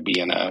forever going to be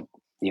in a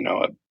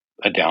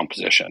down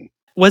position.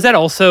 Was that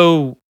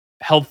also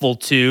helpful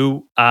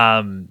too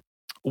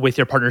with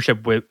your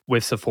partnership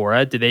with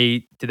Sephora? Did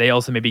they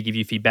also maybe give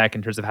you feedback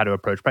in terms of how to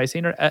approach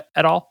pricing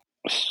at all?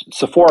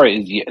 Sephora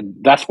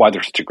that's why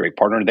they're such a great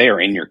partner. They are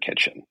in your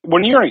kitchen.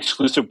 When you're an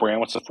exclusive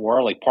brand with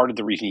Sephora, like part of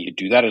the reason you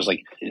do that is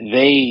like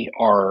they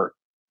are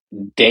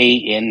day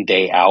in,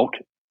 day out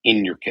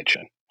in your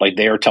kitchen. Like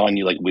they are telling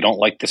you like, we don't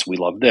like this, we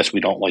love this,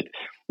 we don't like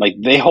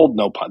they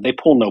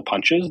pull no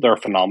punches. They're a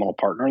phenomenal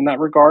partner in that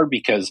regard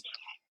because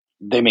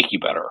they make you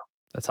better.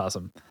 That's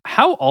awesome.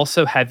 How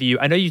also have you,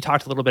 I know you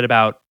talked a little bit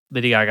about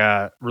Lady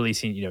Gaga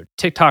releasing,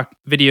 TikTok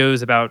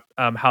videos about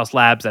Haus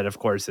Labs that of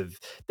course have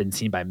been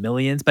seen by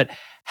millions, but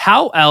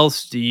how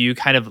else do you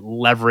kind of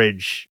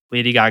leverage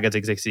Lady Gaga's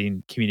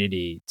existing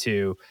community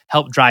to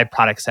help drive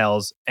product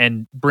sales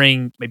and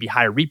bring maybe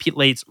higher repeat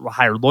rates,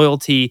 higher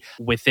loyalty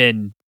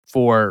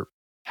for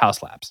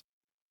Haus Labs?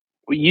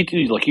 Well, you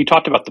do, like you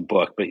talked about the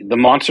book, but the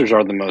monsters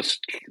are the most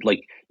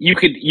like you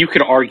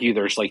could argue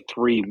there's like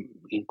three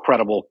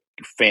incredible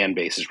fan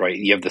bases, right?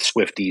 You have the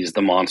Swifties,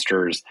 the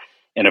monsters,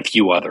 and a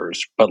few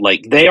others, but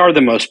like they are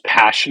the most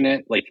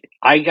passionate. Like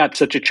I got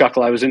such a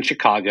chuckle. I was in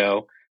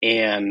Chicago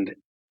and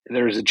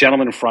there was a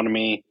gentleman in front of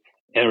me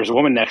and there was a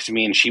woman next to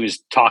me and she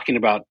was talking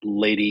about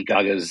Lady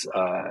Gaga's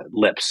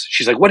lips.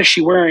 She's like, what is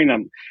she wearing?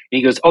 And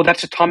he goes, oh,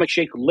 that's Atomic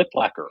Shake lip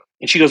lacquer.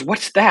 And she goes,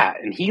 what's that?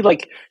 And he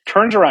like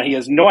turns around. He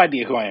has no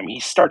idea who I am.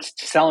 He starts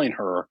selling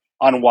her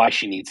on why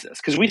she needs this.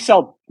 Because we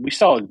sell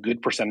a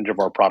good percentage of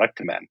our product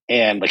to men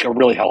and like a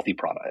really healthy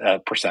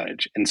product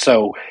percentage. And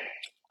so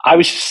I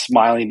was just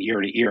smiling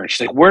ear to ear. And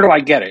she's like, where do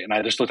I get it? And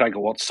I just looked, I go,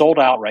 well, it's sold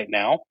out right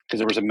now because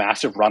there was a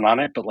massive run on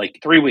it, but like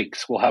 3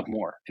 weeks, we'll have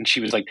more. And she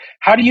was like,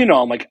 how do you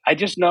know? I'm like, I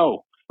just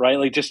know, right?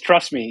 Like, just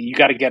trust me, you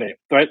got to get it,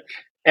 right?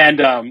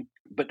 And,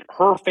 but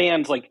her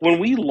fans, like when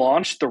we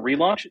launched the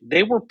relaunch,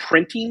 they were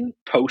printing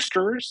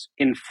posters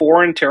in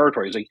foreign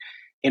territories, like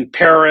in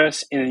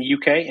Paris, in the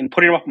UK, and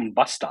putting them up on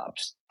bus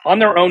stops on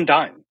their own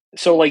dime.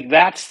 So like,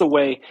 that's the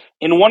way.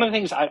 And one of the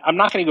things I'm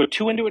not going to go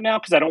too into it now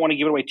because I don't want to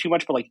give it away too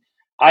much, but like,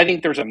 I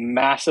think there's a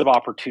massive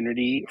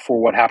opportunity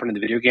for what happened in the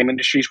video game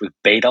industries with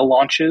beta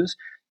launches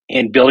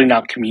and building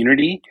out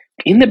community.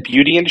 In the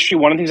beauty industry,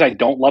 one of the things I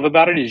don't love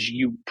about it is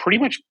you pretty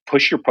much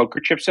push your poker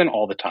chips in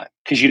all the time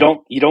because you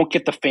don't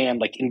get the fan.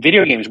 Like in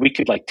video games, we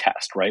could like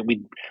test, right?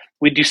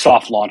 We'd do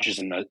soft launches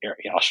in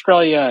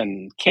Australia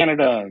and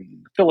Canada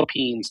and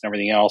Philippines and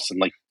everything else. And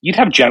like you'd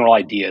have general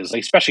ideas,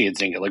 like, especially at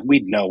Zynga, like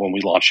we'd know when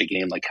we launched a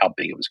game, like how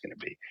big it was going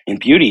to be. In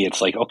beauty,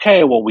 it's like,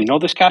 okay, well, we know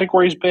this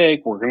category is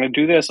big. We're going to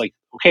do this. Like,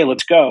 okay,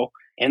 let's go.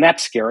 And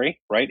that's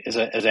scary, right?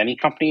 As any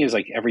company is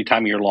like every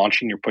time you're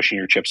launching, you're pushing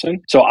your chips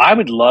in. So I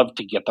would love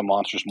to get the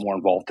monsters more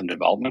involved in the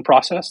development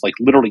process, like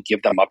literally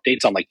give them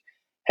updates on like,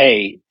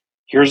 hey,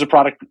 here's a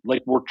product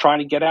like we're trying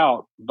to get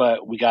out,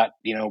 but we got,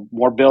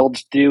 more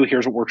builds to do.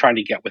 Here's what we're trying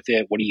to get with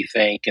it. What do you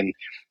think? And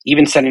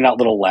even sending out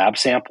little lab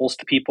samples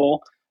to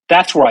people.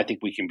 That's where I think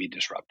we can be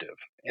disruptive.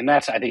 And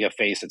that's, I think, a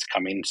phase that's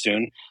coming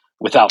soon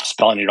without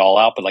spelling it all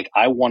out. But like,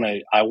 I want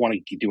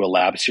to do a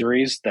lab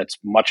series that's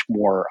much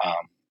more,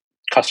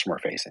 customer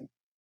facing.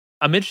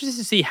 I'm interested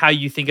to see how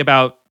you think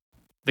about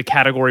the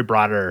category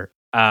broader.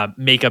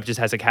 Makeup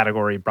just has a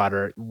category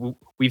broader.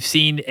 We've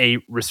seen a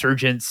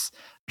resurgence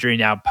during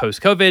now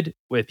post-COVID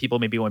with people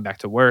maybe going back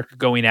to work,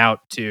 going out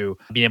to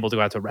being able to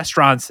go out to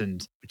restaurants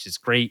and which is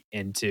great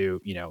and to,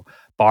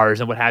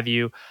 bars and what have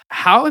you.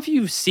 How have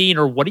you seen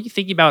or what are you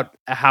thinking about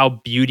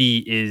how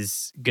beauty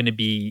is going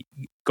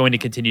to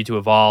continue to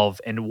evolve?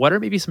 And what are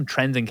maybe some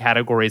trends and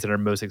categories that are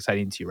most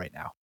exciting to you right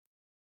now?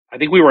 I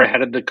think we were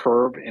ahead of the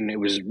curve, and it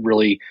was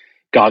really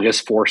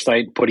Gaga's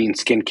foresight putting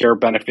skincare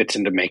benefits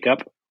into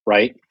makeup,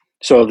 right?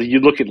 So you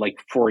look at, like,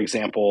 for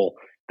example,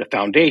 the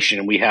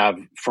foundation, we have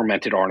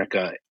fermented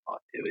arnica.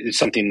 It's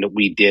something that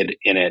we did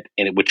in it,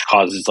 which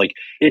causes, like,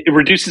 it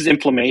reduces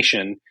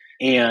inflammation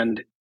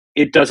and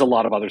it does a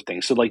lot of other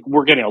things. So, like,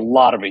 we're getting a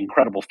lot of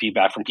incredible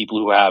feedback from people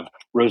who have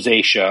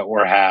rosacea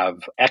or have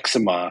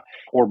eczema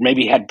or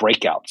maybe had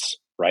breakouts,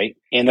 right?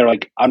 And they're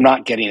like, I'm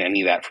not getting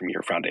any of that from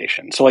your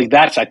foundation. So, like,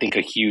 that's, I think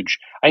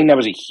that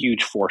was a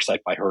huge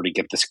foresight by her to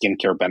get the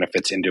skincare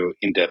benefits into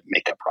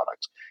makeup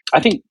products. I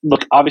think,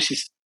 look, obviously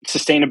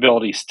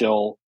sustainability is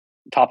still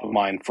top of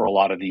mind for a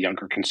lot of the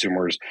younger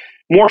consumers,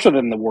 more so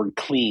than the word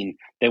clean.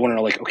 They want to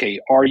know, like, okay,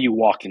 are you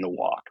walking the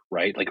walk,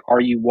 right? Like, are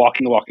you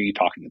walking the walk? Are you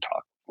talking the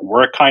talk?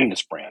 We're a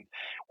kindness brand.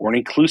 We're an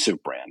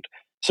inclusive brand.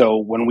 So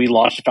when we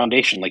launched the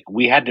foundation, like,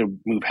 we had to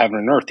move heaven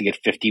and earth to get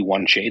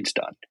 51 shades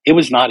done.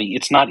 It's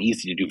not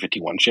easy to do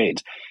 51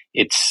 shades.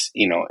 It's,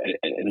 an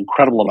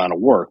incredible amount of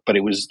work, but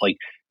it was like,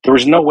 there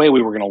was no way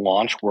we were going to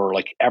launch where,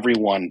 like,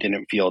 everyone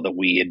didn't feel that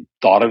we had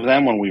thought of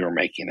them when we were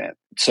making it.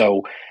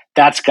 So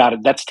that's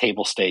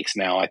table stakes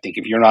now. I think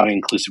if you're not an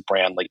inclusive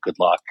brand, like, good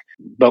luck.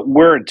 But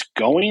where it's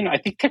going, I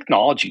think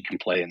technology can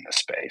play in this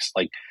space.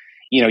 Like,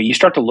 you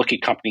start to look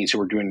at companies who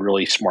are doing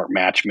really smart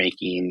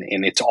matchmaking,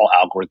 and it's all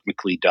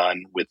algorithmically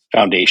done with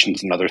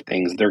foundations and other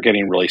things. They're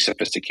getting really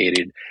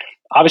sophisticated.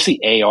 Obviously,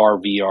 AR,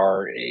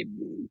 VR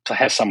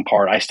has some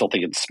part. I still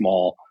think it's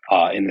small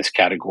in this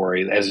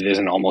category, as it is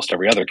in almost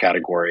every other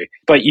category.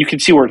 But you can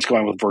see where it's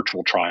going with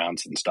virtual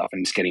try-ons and stuff,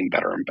 and it's getting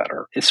better and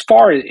better.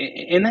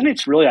 And then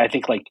it's really, I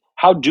think, like,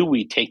 how do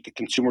we take the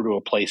consumer to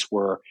a place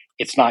where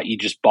it's not you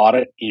just bought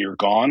it and you're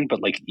gone,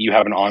 but, like, you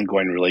have an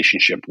ongoing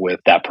relationship with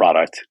that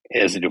product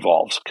as it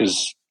evolves,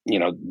 because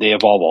they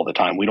evolve all the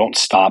time. We don't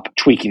stop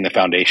tweaking the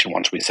foundation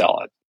once we sell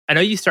it. I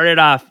know you started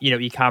off,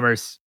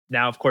 e-commerce.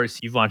 Now, of course,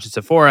 you've launched at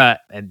Sephora,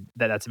 and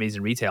that's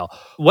amazing retail.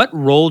 What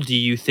role do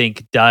you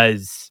think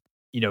does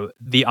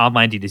the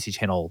online D2C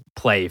channel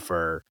play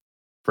for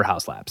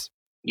Haus Labs?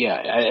 Yeah,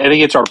 I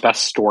think it's our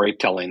best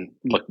storytelling.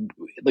 Look,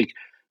 like,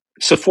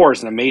 Sephora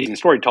is an amazing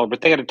storyteller,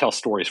 but they got to tell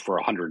stories for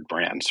 100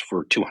 brands,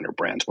 for 200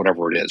 brands,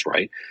 whatever it is,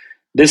 right?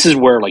 This is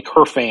where, like,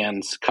 her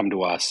fans come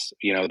to us.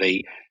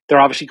 They're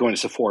obviously going to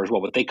Sephora as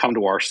well, but they come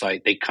to our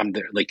site. They come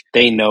there, like,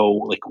 they know,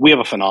 like, we have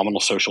a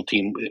phenomenal social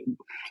team.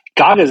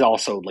 Gaga has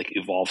also, like,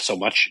 evolved so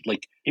much.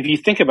 Like, if you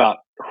think about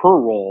her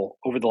role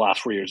over the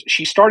last 4 years,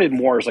 she started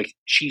more as, like,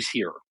 she's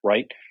here,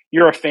 right?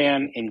 You're a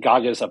fan and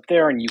Gaga's up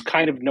there and you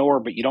kind of know her,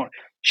 but you don't.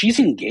 She's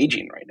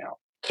engaging right now.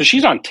 So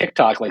she's on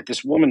TikTok. Like,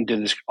 this woman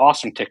did this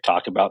awesome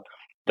TikTok about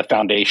the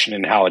foundation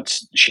and how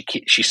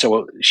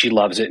she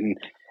loves it, and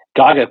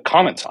Gaga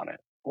comments on it.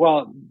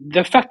 Well, the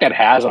effect that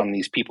has on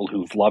these people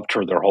who've loved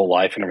her their whole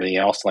life and everything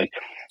else, like,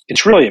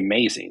 it's really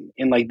amazing.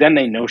 And, like, then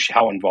they know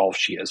how involved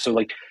she is. So,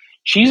 like,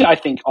 she's, I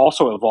think,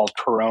 also evolved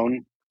her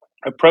own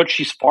approach.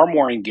 She's far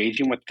more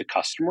engaging with the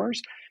customers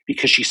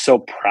because she's so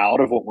proud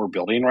of what we're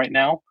building right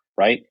now.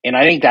 Right. And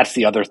I think that's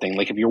the other thing.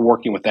 Like, if you're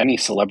working with any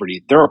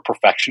celebrity, they're a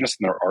perfectionist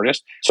and they're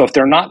artists. So if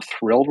they're not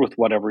thrilled with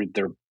whatever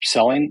they're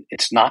selling,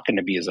 it's not going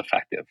to be as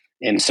effective.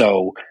 And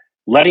so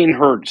letting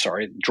her,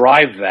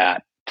 drive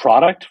that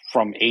product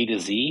from A to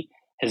Z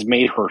has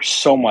made her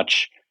so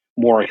much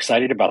more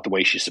excited about the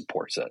way she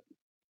supports it.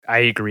 I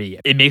agree.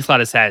 It makes a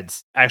lot of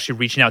sense actually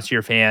reaching out to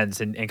your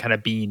fans and kind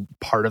of being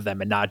part of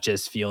them and not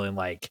just feeling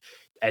like,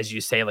 as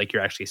you say, like,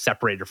 you're actually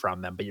separated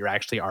from them, but you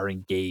actually are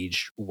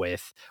engaged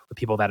with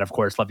people that, of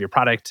course, love your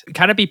product.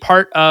 Kind of be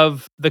part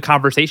of the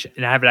conversation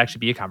and have it actually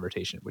be a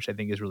conversation, which I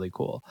think is really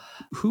cool.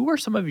 Who are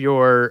some of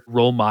your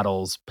role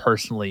models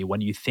personally when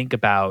you think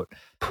about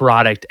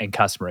product and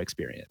customer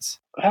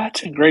experience?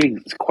 That's a great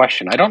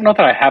question. I don't know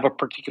that I have a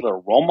particular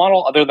role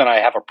model other than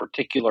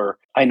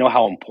I know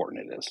how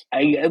important it is.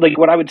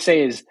 What I would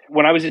say is,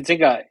 when I was at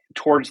Zynga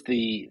towards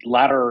the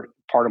latter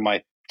part of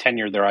my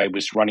tenure there, I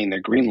was running the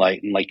green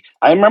light, and, like,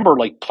 I remember,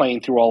 like,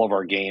 playing through all of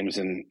our games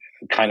and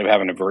kind of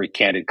having a very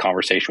candid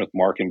conversation with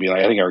Mark and being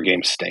like, I think our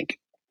games stink,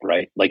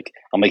 right? Like,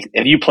 I'm like,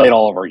 have you played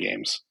all of our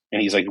games?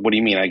 And he's like, what do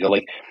you mean? I go,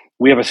 like,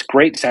 we have a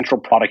great central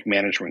product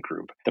management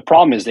group. The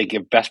problem is they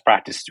give best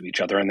practices to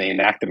each other and they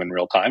enact them in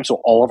real time.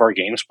 So all of our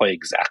games play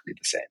exactly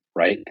the same,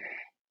 right?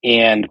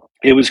 And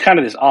it was kind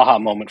of this aha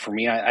moment for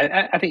me.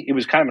 I think it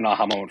was kind of an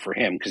aha moment for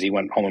him because he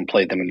went home and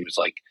played them and he was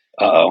like,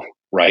 uh-oh,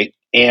 right?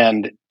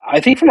 And I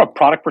think from a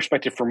product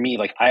perspective for me,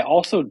 like, I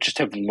also just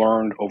have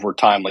learned over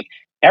time, like,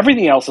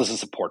 everything else is a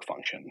support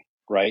function,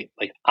 right?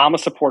 Like, I'm a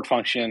support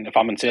function. If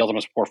I'm in sales, I'm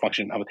a support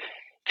function.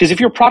 Because if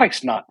your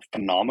product's not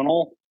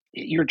phenomenal,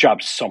 your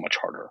job's so much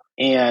harder.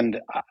 And,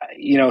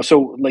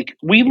 so, like,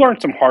 we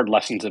learned some hard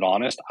lessons at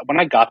Honest. When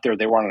I got there,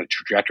 they were on a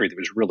trajectory that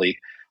was really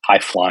high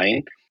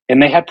flying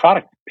and they had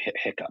product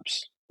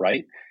hiccups,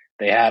 right?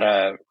 They had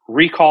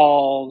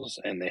recalls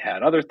and they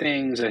had other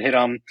things that hit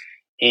them,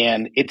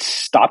 and it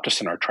stopped us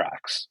in our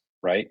tracks,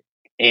 right?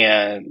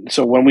 And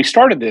so when we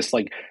started this,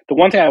 like the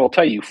one thing I will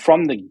tell you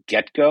from the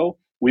get-go,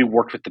 we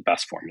worked with the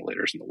best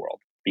formulators in the world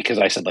because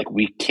I said, like,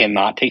 we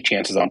cannot take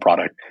chances on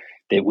product.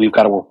 That we've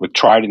got to work with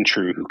tried and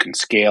true who can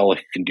scale,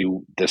 who can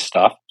do this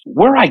stuff.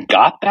 Where I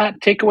got that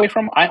takeaway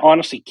from, I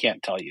honestly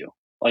can't tell you.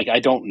 Like, I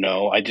don't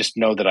know. I just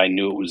know that I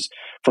knew it was,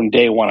 from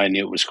day one, I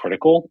knew it was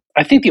critical.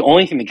 I think the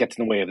only thing that gets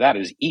in the way of that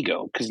is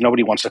ego, because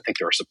nobody wants to think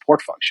they're a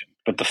support function.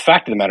 But the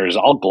fact of the matter is,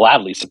 I'll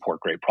gladly support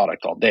great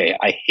product all day.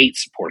 I hate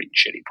supporting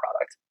shitty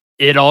product.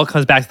 It all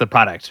comes back to the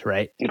product,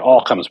 right? It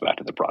all comes back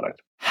to the product.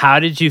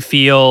 How did you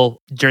feel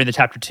during the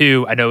chapter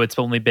 2? I know it's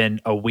only been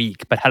a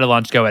week, but how did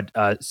launch go at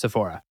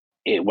Sephora?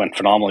 It went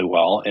phenomenally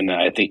well, and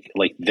I think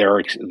like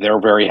they're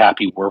very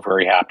happy. We're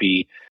very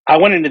happy. I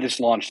went into this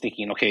launch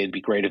thinking, okay, it'd be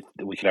great if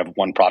we could have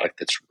one product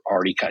that's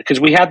already cut, because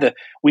we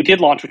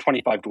did launch with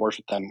 25 doors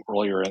with them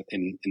earlier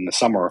in the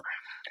summer,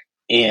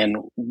 and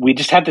we've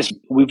just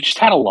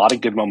had a lot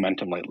of good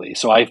momentum lately.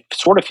 So I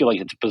sort of feel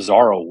like it's a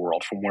bizarro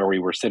world from where we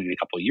were sitting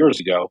a couple of years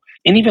ago,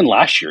 and even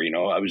last year.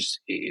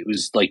 It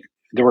was like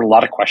there were a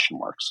lot of question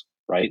marks,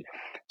 right?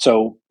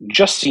 So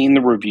just seeing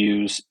the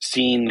reviews,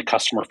 seeing the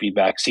customer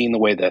feedback, seeing the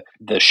way that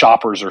the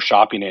shoppers are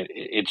shopping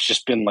it's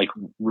just been like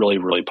really,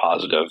 really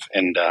positive.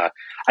 And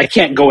I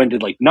can't go into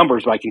like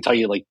numbers, but I can tell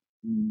you, like,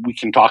 we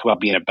can talk about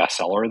being a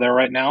bestseller there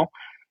right now.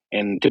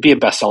 And to be a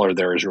bestseller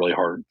there is really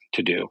hard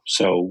to do.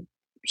 So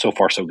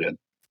far, so good.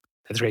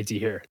 That's great to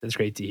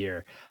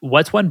hear.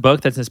 What's one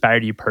book that's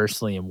inspired you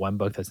personally and one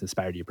book that's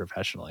inspired you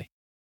professionally?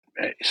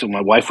 So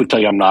my wife would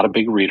tell you I'm not a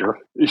big reader.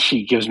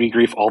 She gives me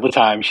grief all the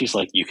time. She's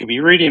like, you could be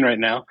reading right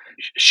now.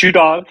 Shoe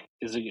Dog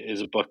is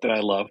a book that I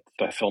love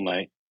by Phil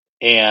Knight.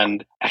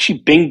 And actually,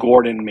 Bing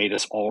Gordon made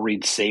us all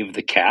read Save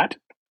the Cat.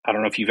 I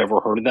don't know if you've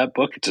ever heard of that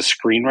book. It's a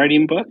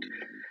screenwriting book.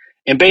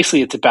 And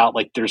basically it's about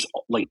like there's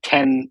like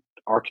 10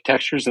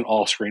 architectures in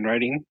all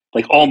screenwriting.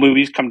 Like all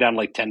movies come down to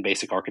like 10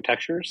 basic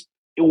architectures.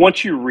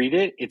 Once you read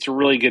it, it's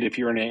really good if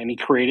you're in any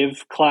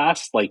creative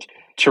class, like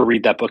to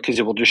read that book, because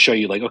it will just show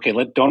you like, okay,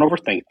 don't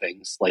overthink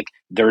things. Like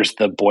there's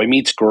the boy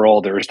meets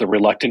girl, there's the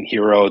reluctant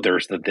hero,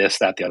 there's the this,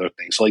 that, the other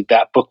thing. So like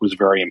that book was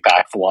very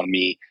impactful on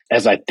me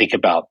as I think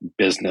about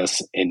business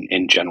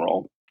in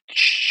general.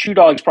 Shoe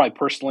Dog's probably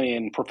personally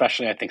and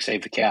professionally, I think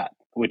Save the Cat,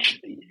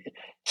 which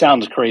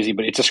sounds crazy,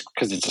 but it's just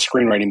because it's a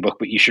screenwriting book,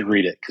 but you should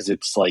read it because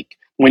it's like,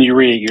 when you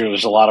read it,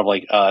 there's a lot of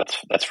like,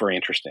 that's very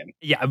interesting.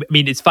 Yeah, I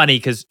mean, it's funny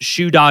because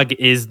Shoe Dog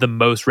is the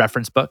most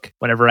referenced book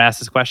whenever I ask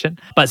this question.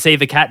 But Save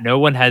the Cat, no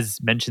one has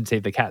mentioned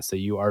Save the Cat, so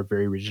you are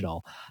very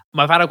original.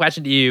 My final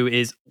question to you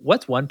is,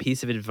 what's one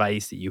piece of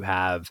advice that you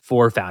have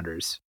for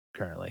founders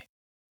currently?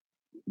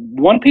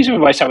 One piece of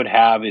advice I would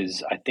have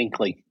is, I think,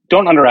 like,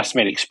 don't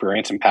underestimate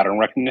experience and pattern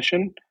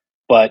recognition,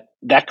 but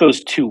that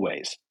goes two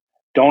ways.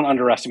 Don't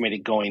underestimate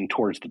it going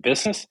towards the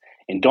business,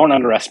 and don't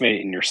underestimate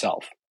it in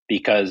yourself,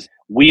 because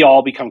we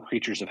all become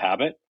creatures of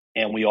habit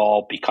and we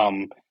all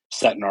become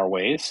set in our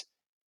ways.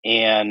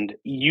 And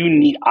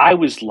I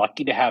was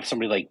lucky to have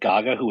somebody like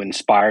Gaga who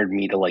inspired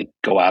me to like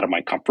go out of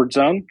my comfort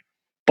zone.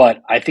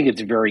 But I think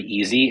it's very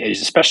easy,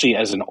 especially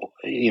as an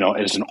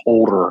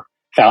older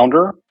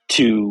founder,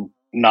 to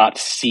not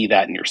see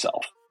that in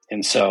yourself.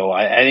 And so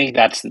I think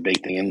that's the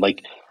big thing.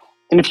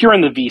 And if you're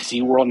in the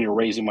VC world and you're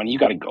raising money, you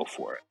got to go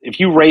for it. If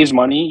you raise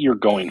money, you're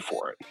going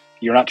for it.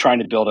 You're not trying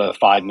to build a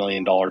 $5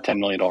 million, $10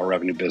 million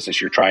revenue business.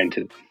 You're trying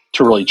to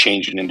really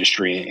change an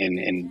industry,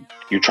 and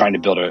you're trying to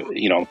build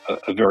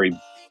a very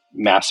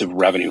massive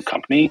revenue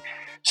company.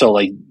 So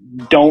like,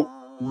 don't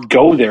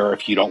go there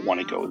if you don't want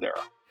to go there.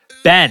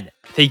 Ben,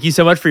 thank you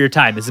so much for your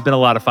time. This has been a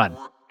lot of fun.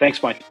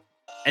 Thanks, Mike.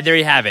 And there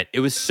you have it. It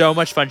was so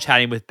much fun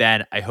chatting with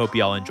Ben. I hope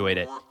you all enjoyed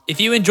it. If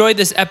you enjoyed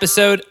this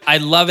episode,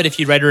 I'd love it if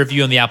you'd write a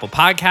review on the Apple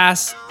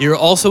Podcasts. You're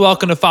also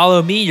welcome to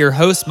follow me, your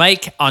host,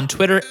 Mike, on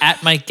Twitter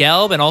 @Mike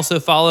Gelb, and also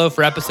follow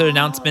for episode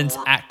announcements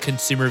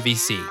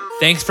 @ConsumerVC.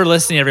 Thanks for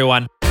listening,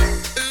 everyone.